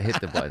 I hit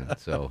the button.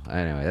 So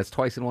anyway, that's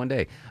twice in one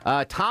day.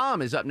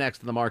 Tom is up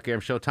next on the Mark Arum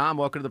Show. Tom,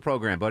 welcome to the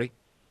program, buddy.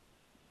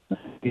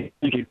 Thank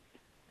you.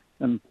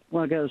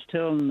 Like I was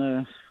telling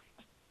the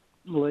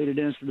lady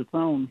that answered the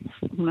phone,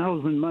 when I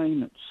was in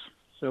maintenance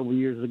several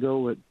years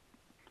ago at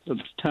the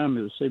time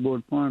it was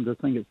Seaboard Farms, I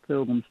think it's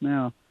Pilgrims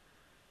now,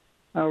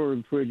 our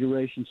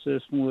refrigeration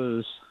system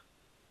was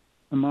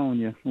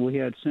ammonia. We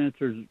had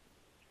sensors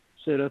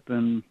set up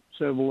in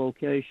several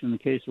locations in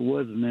case there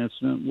was an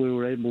incident. We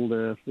were able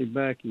to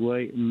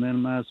evacuate and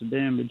minimize the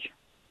damage.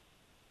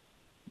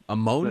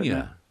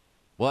 Ammonia?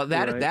 Well,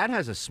 that Right.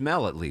 has a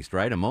smell at least,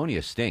 right?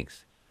 Ammonia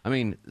stinks. I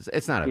mean,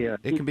 it's not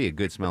it can be a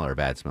good smell or a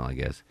bad smell, I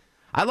guess.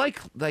 I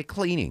like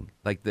cleaning,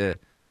 like the...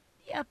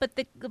 Yeah, but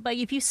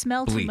if you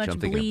smell too Bleach, much I'm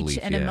thinking of bleach bleach,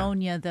 and yeah.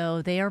 ammonia,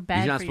 though, they are bad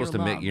You're not for your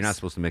supposed to lungs. you're not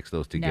supposed to mix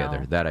those together.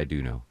 No. That I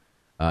do know.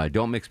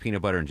 Don't mix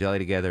peanut butter and jelly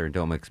together, and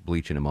don't mix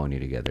bleach and ammonia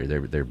together.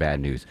 They're bad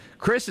news.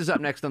 Chris is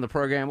up next on the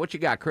program. What you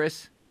got,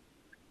 Chris?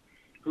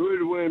 Who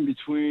would win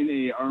between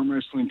a arm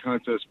wrestling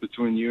contest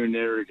between you and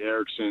Eric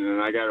Erickson?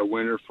 And I got a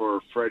winner for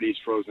Freddy's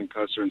Frozen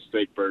Custard and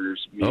Steak Burgers.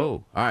 Meal. Oh,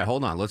 all right.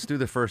 Hold on. Let's do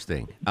the first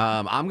thing.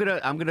 I'm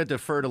gonna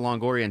defer to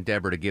Longoria and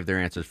Deborah to give their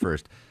answers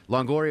first.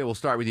 Longoria, we'll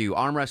start with you.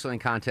 Arm wrestling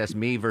contest,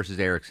 me versus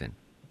Erickson.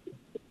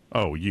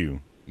 Oh, you.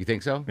 You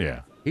think so?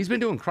 Yeah. He's been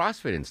doing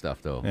CrossFit and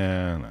stuff, though.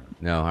 Yeah,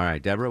 no. All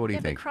right, Deborah, what do you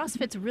But think?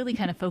 CrossFit's really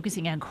kind of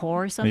focusing on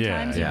core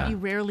sometimes. Yeah. You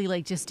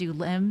rarely just do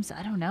limbs.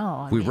 I don't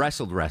know. We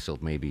wrestled,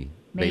 maybe.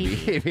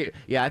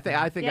 Yeah, I think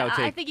I would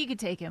take. I think you could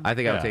take him. I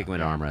think I would take him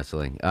in arm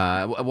wrestling.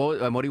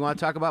 What do you want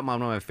to talk about?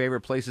 One of my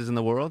favorite places in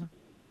the world.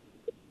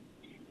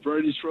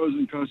 Freddy's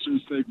Frozen Custard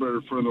and Steak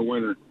Burger for the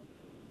winner.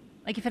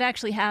 Like if it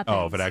actually happens.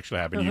 Oh, if it actually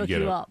happened, they'll you'd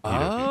get hook you it. up.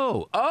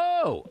 Oh.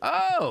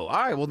 All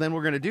right. Well, then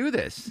we're going to do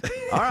this.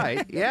 All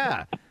right.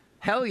 Yeah.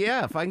 Hell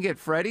yeah. If I can get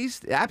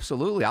Freddy's,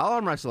 absolutely. I'll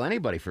arm wrestle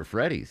anybody for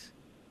Freddy's.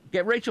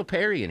 Get Rachel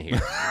Perry in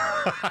here.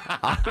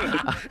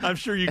 I'm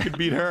sure you could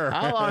beat her.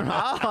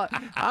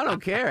 I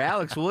don't care.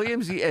 Alex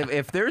Williams,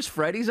 if there's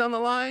Freddy's on the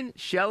line,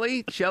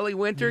 Shelly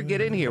Winter, get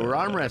in here. We're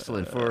arm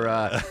wrestling for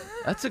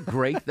that's a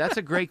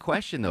great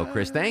question though,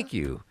 Chris. Thank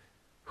you.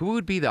 Who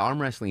would be the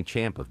arm wrestling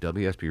champ of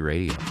WSB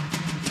Radio?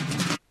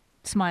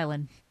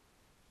 Smiling.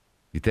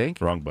 You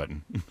think? Wrong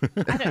button.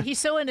 I don't, he's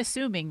so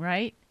unassuming,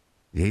 right?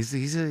 He's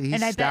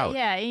and I stout.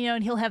 bet,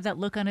 and he'll have that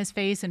look on his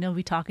face, and he'll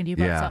be talking to you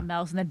about something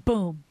else, and then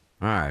boom.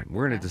 All right,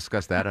 we're going to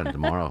discuss that on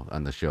tomorrow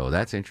on the show.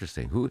 That's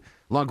interesting.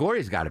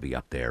 Longoria's got to be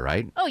up there,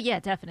 right? Oh yeah,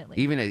 definitely.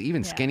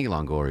 Even skinny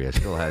Longoria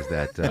still has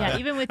that. Yeah,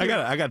 even with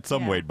I got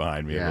some weight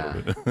behind me a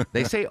little bit.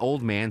 They say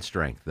old man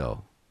strength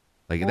though,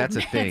 like Old that's a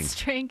man thing.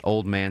 strength?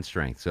 Old man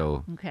strength.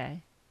 So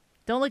Okay.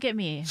 Don't look at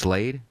me.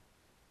 Slade,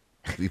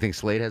 you think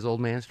Slade has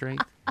old man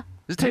strength?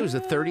 This day was the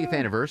 30th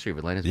anniversary of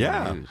Atlanta's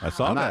Morning News. I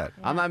saw that.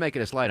 I'm not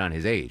making a slight on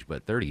his age,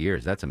 but 30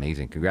 years, that's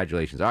amazing.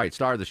 Congratulations. All right,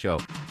 star of the show.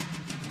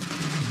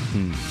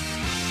 And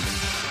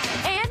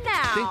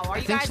now, are I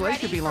you think guys Slade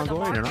ready could be for the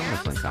Longoria in an Mark arm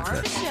wrestling Arum Star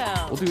of the contest.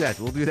 Show? We'll do that.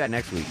 We'll do that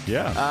next week.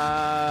 Yeah.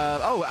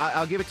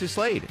 I'll give it to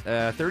Slade.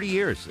 30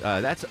 years.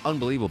 That's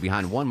unbelievable.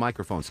 Behind one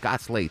microphone,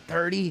 Scott Slade.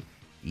 30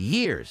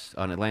 years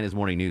on Atlanta's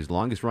Morning News,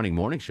 longest running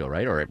morning show,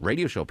 right? Or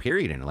radio show,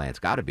 period, in Atlanta. It's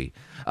got to be.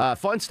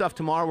 Fun stuff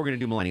tomorrow. We're going to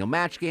do Millennial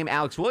Match Game.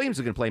 Alex Williams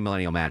is going to play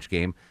Millennial Match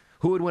Game.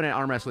 Who would win an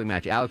arm wrestling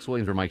match, Alex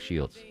Williams or Mike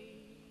Shields?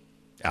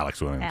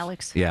 Alex Williams.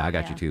 Alex. Yeah, I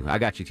got you too. I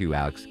got you too,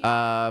 Alex.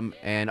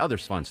 And other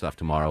fun stuff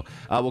tomorrow.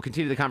 We'll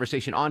continue the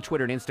conversation on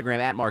Twitter and Instagram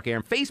at Mark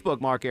Arum,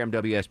 Facebook Mark Arum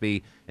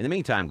WSB. In the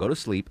meantime, go to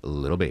sleep,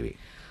 little baby.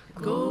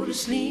 Go to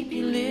sleep,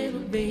 you little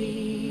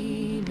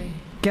baby.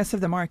 Guests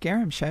of the Mark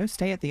Arum Show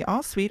stay at the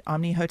All Suite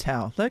Omni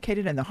Hotel,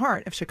 located in the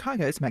heart of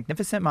Chicago's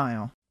Magnificent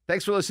Mile.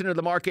 Thanks for listening to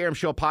the Mark Arum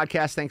Show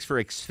podcast. Thanks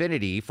for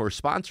Xfinity for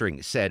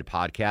sponsoring said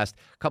podcast.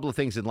 A couple of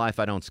things in life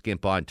I don't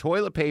skimp on.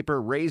 Toilet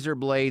paper, razor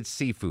blades,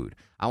 seafood.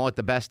 I want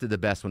the best of the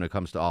best when it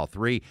comes to all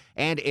three.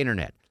 And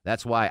internet.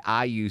 That's why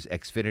I use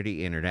Xfinity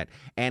Internet.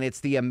 And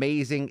it's the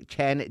amazing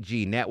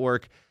 10G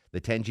network.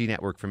 The 10G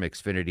network from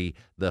Xfinity.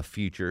 The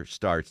future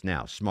starts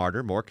now.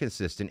 Smarter, more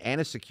consistent, and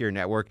a secure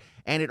network.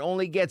 And it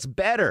only gets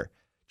better.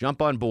 Jump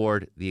on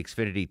board the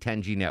Xfinity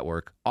 10G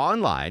network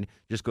online.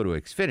 Just go to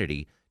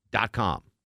Xfinity.com.